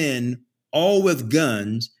 3 men, all with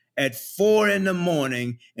guns, at 4 a.m,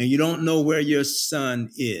 and you don't know where your son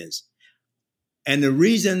is? And the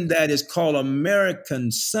reason that is called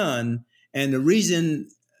American Son, and the reason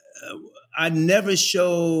I never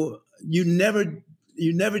show, you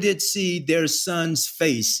never did see their son's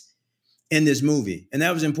face in this movie. And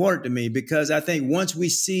that was important to me because I think once we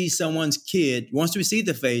see someone's kid, once we see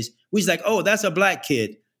the face, we're like, oh, that's a black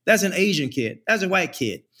kid. That's an Asian kid. That's a white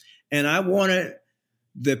kid. And I wanted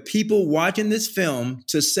the people watching this film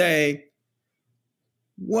to say,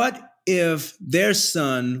 what if their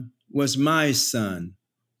son was my son?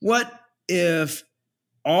 What if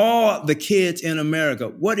all the kids in America,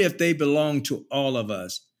 what if they belong to all of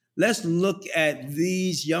us? Let's look at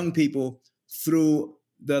these young people through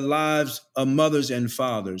the lives of mothers and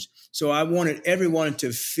fathers. So I wanted everyone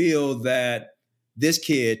to feel that this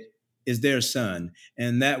kid is their son,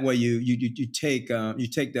 and that way you take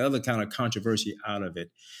the other kind of controversy out of it.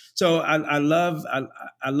 So I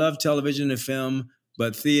love television and film,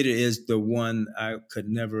 but theater is the one I could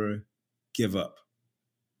never give up.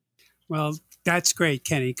 Well, that's great,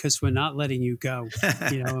 Kenny, because we're not letting you go.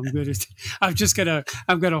 You know,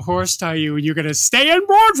 I'm gonna horse tie you, and you're gonna stay in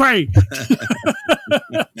Broadway.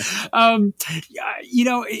 You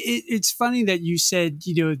know, it's funny that you said,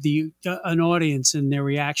 you know, an audience and their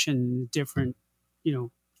reaction in different, you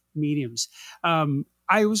know, mediums.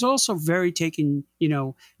 I was also very taken. You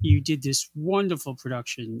know, you did this wonderful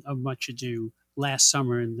production of Much Ado last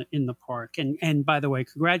summer in the park. And by the way,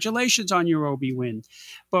 congratulations on your Obie win.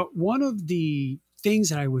 But one of the things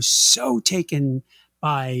that I was so taken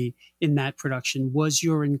by in that production was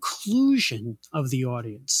your inclusion of the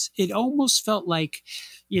audience. It almost felt like,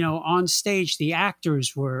 you know, on stage, the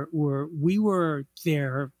actors we were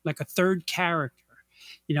there like a third character.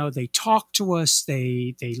 You know, they talked to us,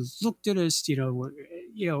 they looked at us,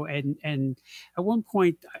 and at one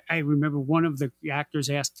point I remember one of the actors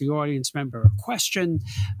asked the audience member a question.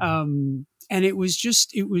 And it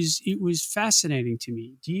was fascinating to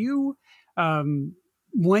me. Do you,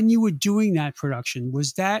 when you were doing that production,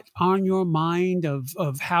 was that on your mind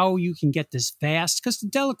of how you can get this vast, because the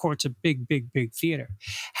Delacorte's a big theater,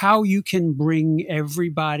 how you can bring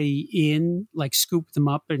everybody in, like scoop them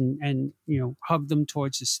up and you know, hug them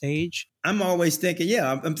towards the stage? I'm always thinking,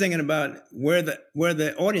 I'm thinking about where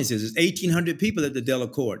the audience is. It's 1,800 people at the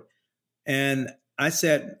Delacorte. And I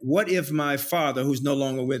said, what if my father, who's no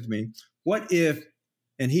longer with me, what if,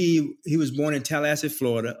 and he was born in Tallahassee,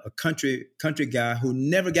 Florida, a country guy who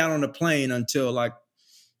never got on a plane until like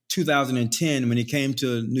 2010 when he came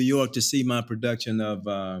to New York to see my production of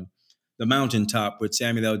The Mountaintop with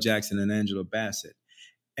Samuel L. Jackson and Angela Bassett.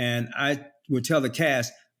 And I would tell the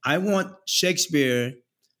cast, I want Shakespeare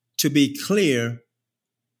to be clear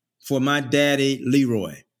for my daddy,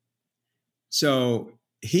 Leroy. So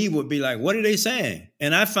he would be like, what are they saying?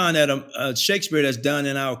 And I found that a Shakespeare that's done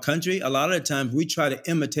in our country, a lot of the times we try to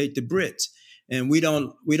imitate the Brits, and we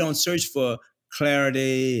don't search for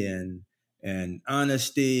clarity and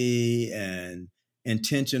honesty and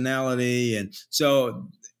intentionality. And so,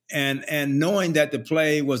 and knowing that the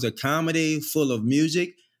play was a comedy full of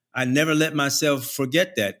music, I never let myself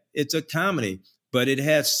forget that. It's a comedy, but it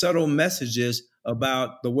has subtle messages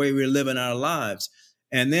about the way we're living our lives.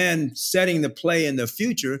 And then setting the play in the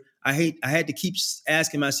future, I had to keep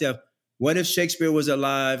asking myself, what if Shakespeare was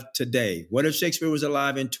alive today? What if Shakespeare was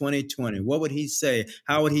alive in 2020? What would he say?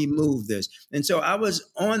 How would he move this? And so I was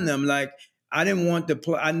on them like, I didn't want the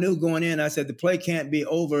play. I knew going in, I said, the play can't be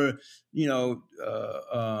over,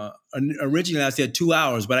 originally I said 2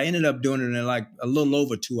 hours, but I ended up doing it in like a little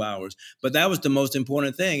over 2 hours. But that was the most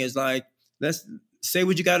important thing, is like, let's say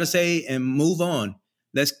what you got to say and move on.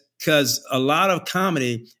 Because a lot of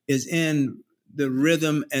comedy is in the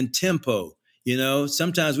rhythm and tempo. You know,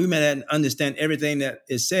 sometimes we may not understand everything that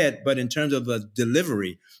is said, but in terms of the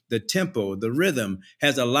delivery, the tempo, the rhythm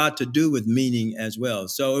has a lot to do with meaning as well.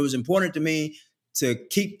 So it was important to me to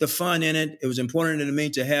keep the fun in it. It was important to me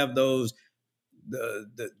to have those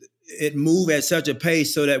it move at such a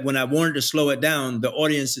pace so that when I wanted to slow it down, the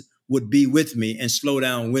audience would be with me and slow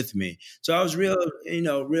down with me. So I was real.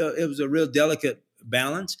 It was a real delicate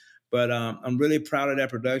balance, but I'm really proud of that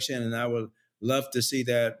production, and I would love to see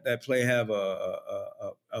that play have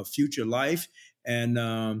a future life. And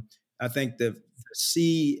I think that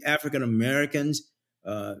see African Americans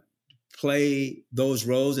play those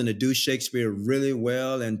roles and to do Shakespeare really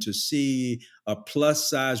well, and to see a plus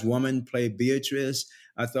size woman play Beatrice,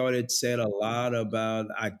 I thought it said a lot about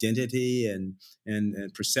identity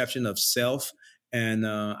and perception of self. And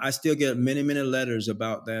I still get many, many letters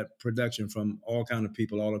about that production from all kinds of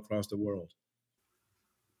people all across the world.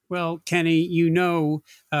 Well, Kenny,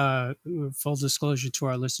 full disclosure to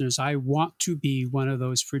our listeners, I want to be one of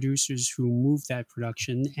those producers who moved that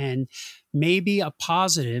production. And maybe a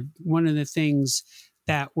positive, one of the things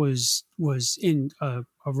that was in a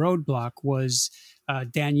roadblock was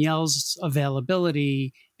Danielle's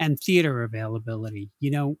availability and theater availability.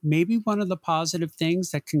 Maybe one of the positive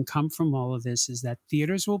things that can come from all of this is that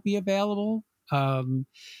theaters will be available. I'm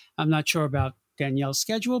not sure about Danielle's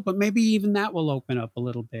schedule, but maybe even that will open up a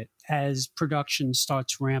little bit as production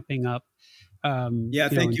starts ramping up. I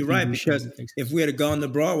think you're right, because if we had gone to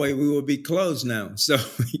Broadway, we would be closed now. So,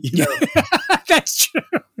 That's true.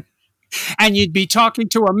 And you'd be talking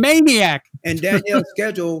to a maniac. And Danielle's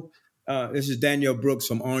schedule, this is Danielle Brooks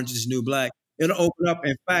from Orange is the New Black. It'll open up.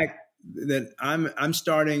 In fact, that I'm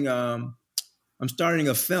starting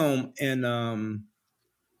a film in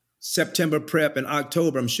September prep. In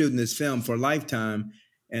October, I'm shooting this film for Lifetime,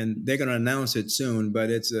 and they're going to announce it soon. But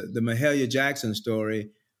it's the Mahalia Jackson story.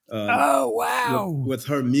 Oh, wow. With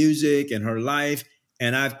her music and her life.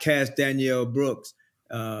 And I've cast Danielle Brooks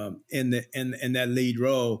in that lead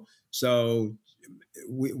role. So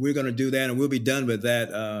we're going to do that, and we'll be done with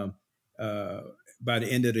that by the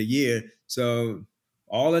end of the year. So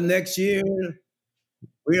all of next year,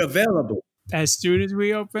 we're available. As soon as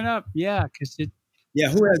we open up, yeah.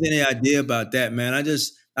 Who has any idea about that, man? I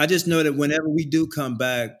just know that whenever we do come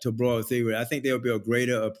back to Broadway Theater, I think there will be a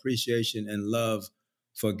greater appreciation and love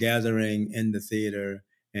for gathering in the theater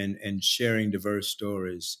and sharing diverse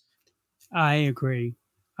stories. I agree.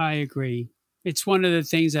 It's one of the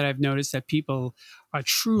things that I've noticed that people are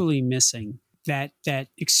truly missing, that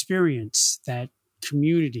experience, that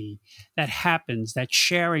community that happens, that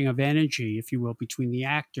sharing of energy, if you will, between the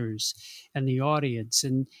actors and the audience.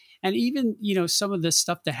 And even, some of the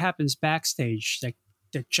stuff that happens backstage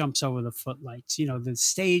that jumps over the footlights, the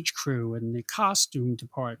stage crew and the costume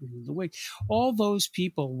department, and the wig, all those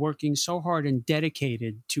people working so hard and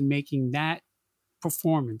dedicated to making that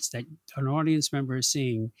performance that an audience member is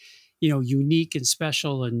seeing, unique and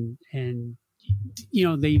special, and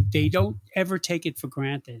they don't ever take it for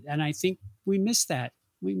granted. And I think we miss that.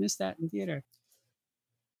 We miss that in theater.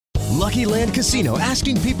 Lucky Land Casino,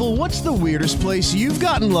 asking people, what's the weirdest place you've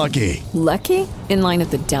gotten lucky? Lucky? In line at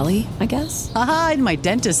the deli, I guess? Aha, in my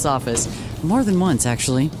dentist's office. More than once,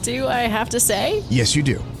 actually. Do I have to say? Yes, you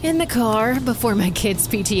do. In the car before my kids'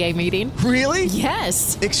 PTA meeting. Really?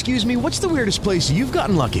 Yes. Excuse me, what's the weirdest place you've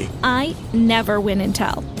gotten lucky? I never win and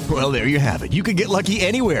tell. Well, there you have it. You can get lucky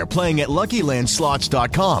anywhere, playing at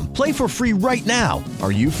LuckyLandSlots.com. Play for free right now.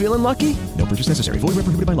 Are you feeling lucky? No purchase necessary. Void where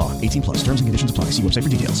prohibited by law. 18+. Terms and conditions apply. See website for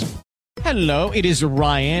details. Hello, it is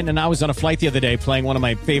Ryan, and I was on a flight the other day playing one of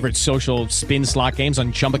my favorite social spin slot games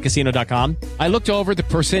on ChumbaCasino.com. I looked over at the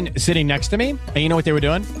person sitting next to me, and you know what they were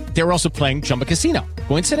doing? They were also playing Chumba Casino.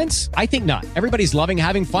 Coincidence? I think not. Everybody's loving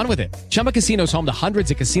having fun with it. Chumba Casino is home to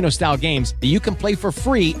hundreds of casino-style games that you can play for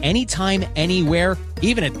free anytime, anywhere,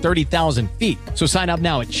 even at 30,000 feet. So sign up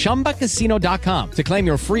now at ChumbaCasino.com to claim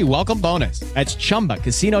your free welcome bonus. That's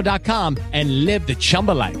ChumbaCasino.com and live the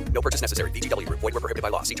Chumba life. No purchase necessary. VGW. Void where prohibited by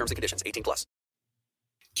law. See terms and conditions. 18+.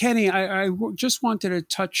 Kenny, I just wanted to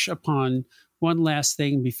touch upon one last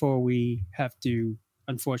thing before we have to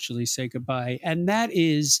unfortunately say goodbye. And that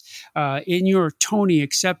is in your Tony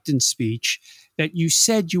acceptance speech that you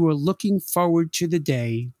said you were looking forward to the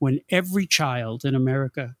day when every child in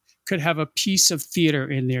America could have a piece of theater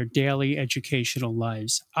in their daily educational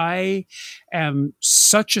lives. I am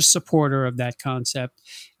such a supporter of that concept.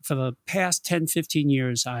 For the past 10, 15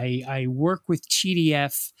 years, I work with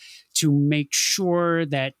TDF to make sure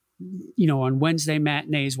that, on Wednesday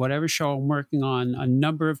matinees, whatever show I'm working on, a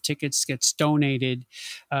number of tickets gets donated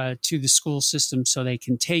to the school system so they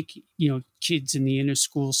can take, kids in the inner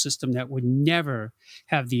school system that would never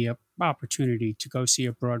have the opportunity to go see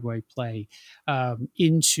a Broadway play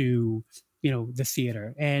into, the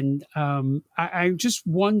theater. And I'm just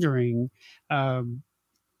wondering,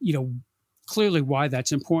 clearly why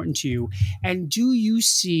that's important to you. And do you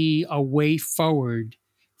see a way forward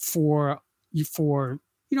for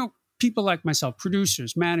people like myself,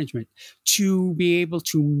 producers, management, to be able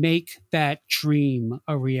to make that dream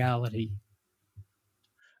a reality?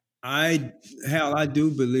 I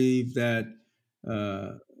do believe that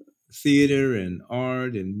uh, theater and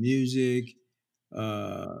art and music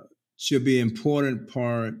uh, should be important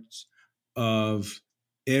parts of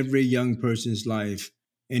every young person's life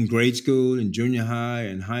in grade school, in junior high,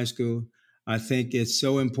 and high school. I think it's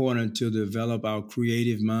so important to develop our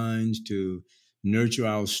creative minds, to nurture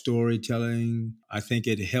our storytelling. I think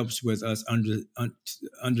it helps with us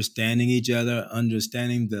understanding each other,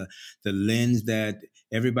 understanding the lens that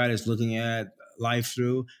everybody's looking at life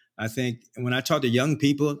through. I think when I talk to young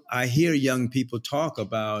people, I hear young people talk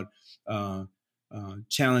about uh,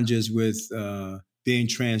 challenges with being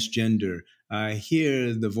transgender. I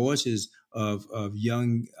hear the voices of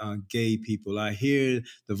young gay people. I hear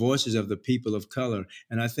the voices of the people of color.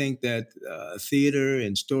 And I think that theater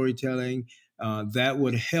and storytelling, that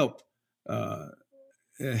would uh,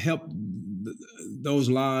 help those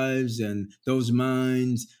lives and those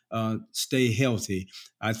minds stay healthy.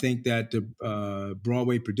 I think that the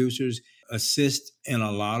Broadway producers assist in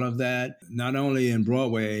a lot of that, not only in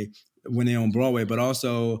Broadway when they're on Broadway, but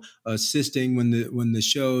also assisting when the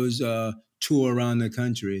shows tour around the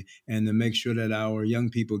country, and to make sure that our young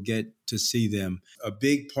people get to see them. A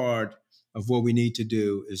big part of what we need to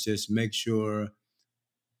do is just make sure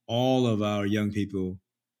all of our young people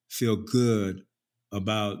feel good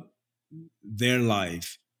about their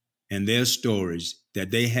life and their stories that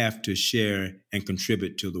they have to share and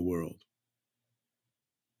contribute to the world.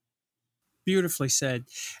 Beautifully said.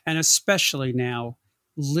 And especially now,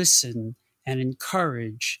 listen and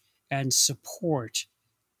encourage and support,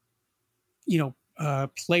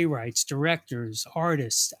 playwrights, directors,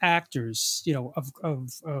 artists, actors,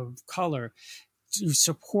 of color, to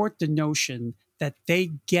support the notion that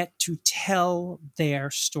they get to tell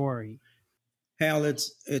their story. Hal,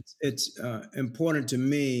 it's important to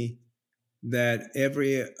me that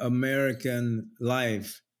every American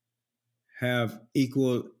life have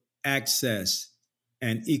equal access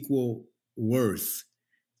and equal worth,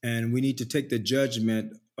 and we need to take the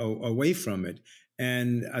judgment away from it.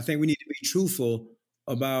 And I think we need to be truthful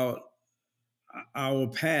about our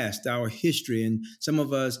past, our history, and some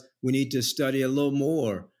of us, we need to study a little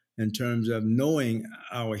more in terms of knowing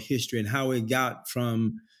our history and how it got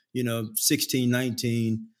from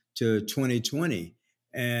 1619 to 2020.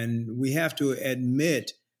 And we have to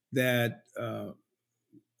admit that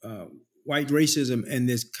white racism in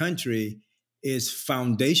this country is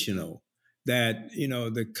foundational. That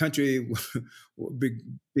the country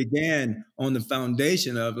began on the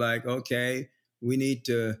foundation of like, okay, we need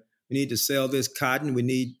to sell this cotton. We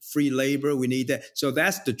need free labor. We need that. So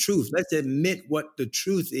that's the truth. Let's admit what the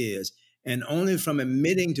truth is. And only from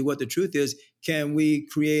admitting to what the truth is can we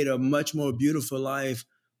create a much more beautiful life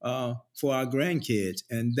for our grandkids.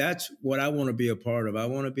 And that's what I want to be a part of. I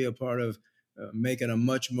want to be a part of making a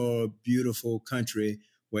much more beautiful country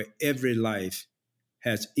where every life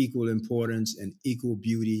has equal importance and equal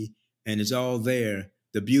beauty, and it's all there.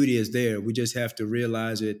 The beauty is there. We just have to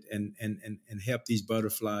realize it and help these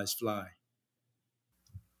butterflies fly.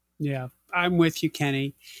 Yeah, I'm with you,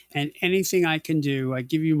 Kenny. And anything I can do, I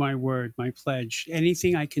give you my word, my pledge.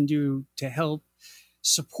 Anything I can do to help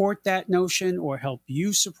support that notion or help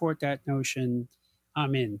you support that notion,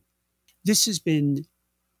 I'm in. This has been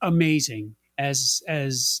amazing, as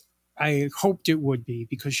I hoped it would be,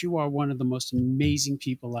 because you are one of the most amazing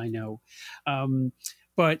people I know.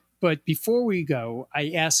 But before we go,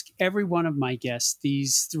 I ask every one of my guests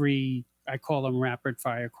these three, I call them rapid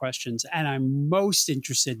fire questions, and I'm most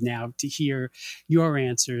interested now to hear your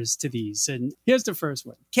answers to these. And here's the first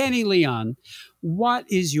one. Kenny Leon, what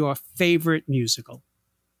is your favorite musical?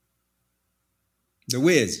 The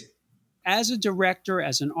Wiz. As a director,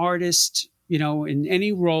 as an artist, in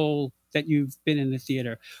any role that you've been in the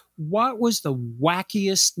theater, what was the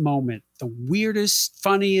wackiest moment, the weirdest,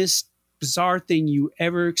 funniest, bizarre thing you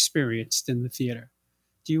ever experienced in the theater?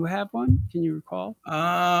 Do you have one? Can you recall?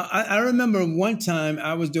 I remember one time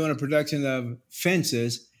I was doing a production of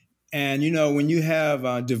Fences, and when you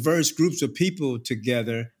have diverse groups of people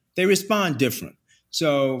together, they respond different.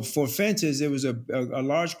 So for Fences, it was a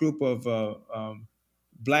large group of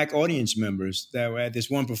Black audience members that were at this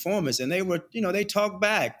one performance, and they were, they talk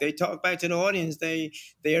back. They talk back to the audience. They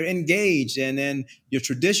are engaged, and then your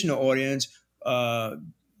traditional audience,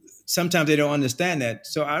 sometimes they don't understand that.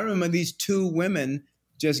 So I remember these two women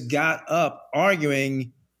just got up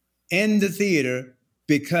arguing in the theater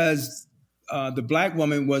because the black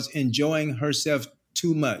woman was enjoying herself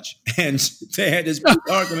too much. And they had this big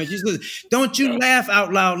argument. She said, don't you laugh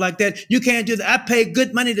out loud like that. You can't do that. I pay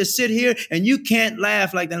good money to sit here and you can't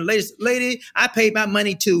laugh like that. Lady, I paid my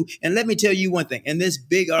money too. And let me tell you one thing. And this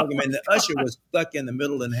big argument, the usher was stuck in the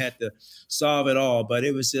middle and had to solve it all. But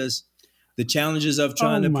it was just the challenges of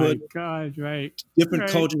trying to put different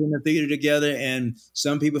cultures in the theater together. And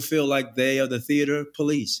some people feel like they are the theater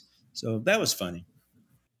police. So that was funny.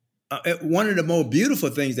 One of the more beautiful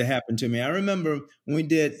things that happened to me, I remember when we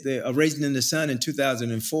did A Raisin in the Sun in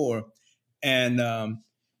 2004, and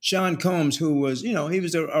Sean Combs, who was, he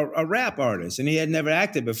was a rap artist and he had never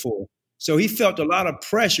acted before. So he felt a lot of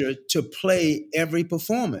pressure to play every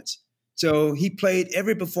performance. So he played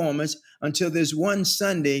every performance until this one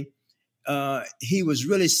Sunday, he was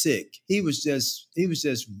really sick. He was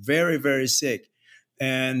just very, very sick.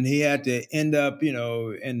 And he had to end up, in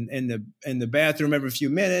the bathroom every few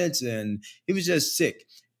minutes, and he was just sick.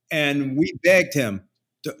 And we begged him,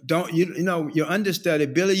 your understudy,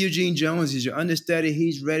 Billy Eugene Jones is your understudy.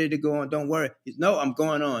 He's ready to go on. Don't worry. No, I'm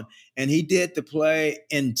going on. And he did the play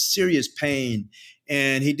in serious pain.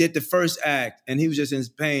 And he did the first act, and he was just in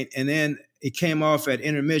pain. And then it came off at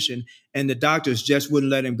intermission, and the doctors just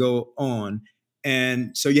wouldn't let him go on.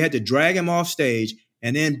 And so you had to drag him off stage.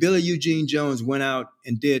 And then Billy Eugene Jones went out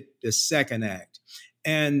and did the second act.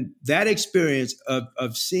 And that experience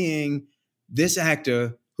of seeing this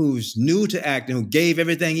actor who's new to acting, who gave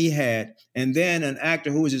everything he had, and then an actor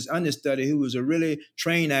who was his understudy, who was a really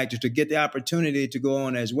trained actor to get the opportunity to go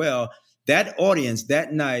on as well, that audience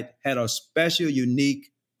that night had a special, unique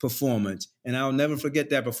performance. And I'll never forget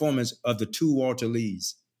that performance of the two Walter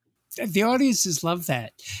Lees. The audiences love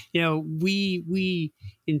that. We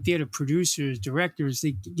in theater, producers, directors,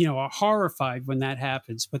 they, are horrified when that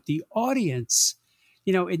happens. But the audience,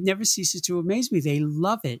 it never ceases to amaze me. They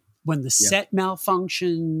love it when the set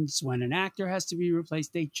malfunctions, when an actor has to be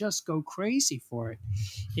replaced. They just go crazy for it.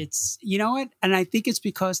 It's, and I think it's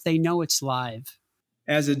because they know it's live.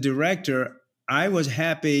 As a director, I was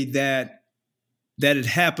happy that it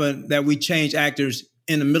happened, that we changed actors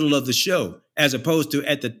in the middle of the show, as opposed to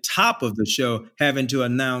at the top of the show having to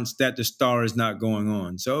announce that the star is not going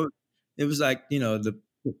on. So it was like, the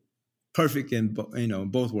perfect in,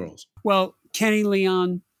 both worlds. Well, Kenny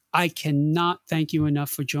Leon, I cannot thank you enough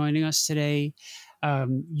for joining us today.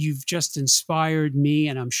 You've just inspired me,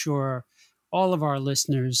 and I'm sure all of our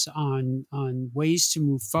listeners, on ways to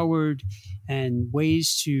move forward and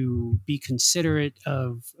ways to be considerate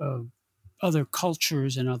of other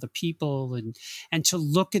cultures and other people, and to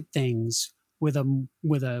look at things with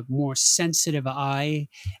a more sensitive eye,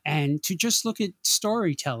 and to just look at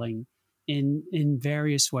storytelling in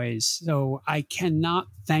various ways. So I cannot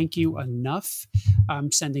thank you enough.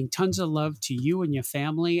 I'm sending tons of love to you and your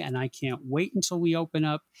family, and I can't wait until we open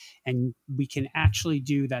up and we can actually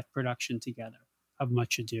do that production together of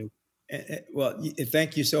Much Ado. Well,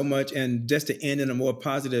 thank you so much. And just to end in a more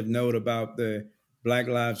positive note about the Black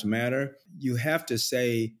Lives Matter, you have to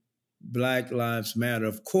say Black Lives Matter.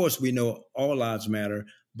 Of course, we know all lives matter,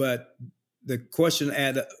 but the question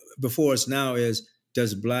before us now is,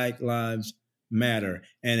 does Black lives matter?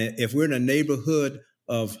 And if we're in a neighborhood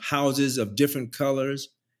of houses of different colors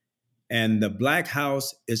and the Black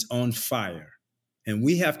house is on fire, and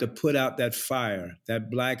we have to put out that fire, that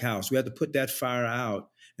Black house, we have to put that fire out.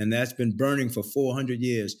 And that's been burning for 400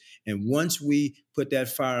 years. And once we put that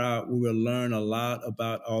fire out, we will learn a lot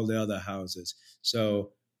about all the other houses.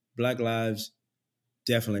 So Black lives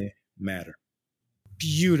definitely matter.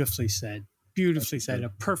 Beautifully said. Beautifully said. A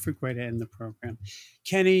perfect way to end the program.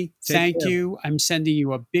 Kenny, thank you. I'm sending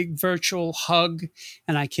you a big virtual hug.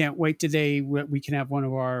 And I can't wait today we can have one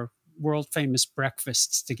of our world famous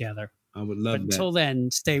breakfasts together. I would love that. Until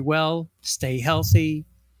then, stay well, stay healthy,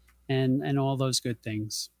 and all those good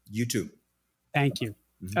things. You too. Thank you.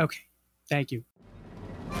 Mm-hmm. Okay. Thank you.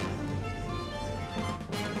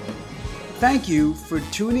 Thank you for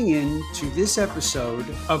tuning in to this episode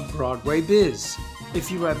of Broadway Biz. If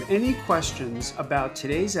you have any questions about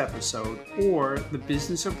today's episode or the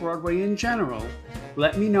business of Broadway in general,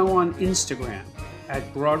 let me know on Instagram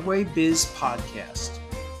at Broadway Biz Podcast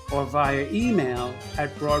or via email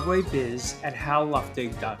at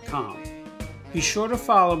broadwaybiz@halluftig.com. Be sure to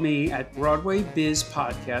follow me at Broadway Biz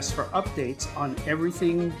Podcast for updates on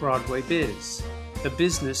everything Broadway Biz, the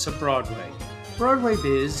business of Broadway. Broadway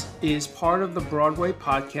Biz is part of the Broadway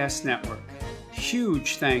Podcast Network.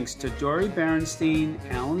 Huge thanks to Dory Berenstein,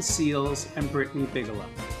 Alan Seals, and Brittany Bigelow.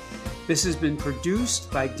 This has been produced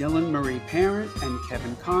by Dylan Marie Parent and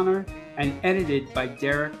Kevin Connor and edited by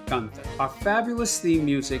Derek Gunther. Our fabulous theme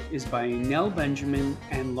music is by Nell Benjamin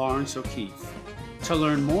and Lawrence O'Keefe. To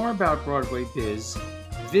learn more about Broadway Biz,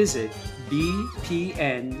 visit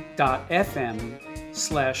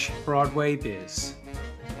bpn.fm/BroadwayBiz.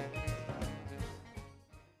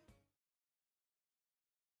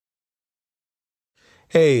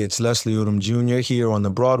 Hey, it's Leslie Odom Jr. here on the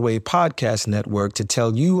Broadway Podcast Network to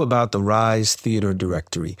tell you about the Rise Theater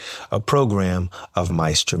Directory, a program of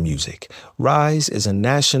Maestro Music. Rise is a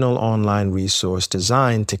national online resource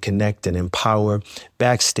designed to connect and empower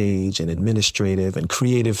backstage and administrative and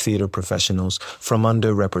creative theater professionals from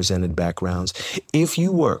underrepresented backgrounds. If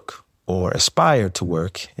you work or aspire to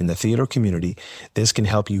work in the theater community, this can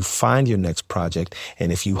help you find your next project.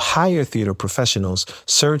 And if you hire theater professionals,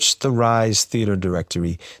 search the Rise Theater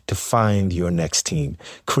Directory to find your next team.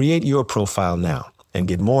 Create your profile now and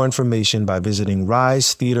get more information by visiting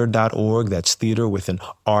risetheater.org. That's theater with an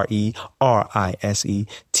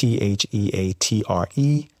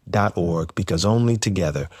RISETHEATRE.org, because only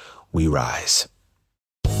together we rise.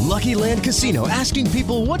 Lucky Land Casino, asking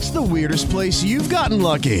people, what's the weirdest place you've gotten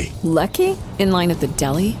lucky? Lucky? In line at the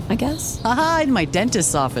deli, I guess? Aha, in my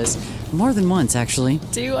dentist's office. More than once, actually.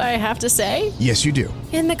 Do I have to say? Yes, you do.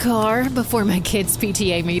 In the car before my kids'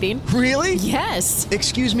 PTA meeting. Really? Yes.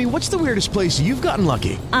 Excuse me, what's the weirdest place you've gotten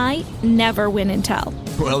lucky? I never win and tell.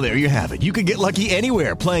 Well, there you have it. You can get lucky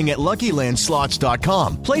anywhere, playing at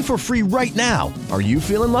LuckyLandSlots.com. Play for free right now. Are you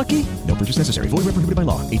feeling lucky? No purchase necessary. Void where prohibited by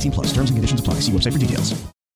law. 18+. Terms and conditions apply. See website for details.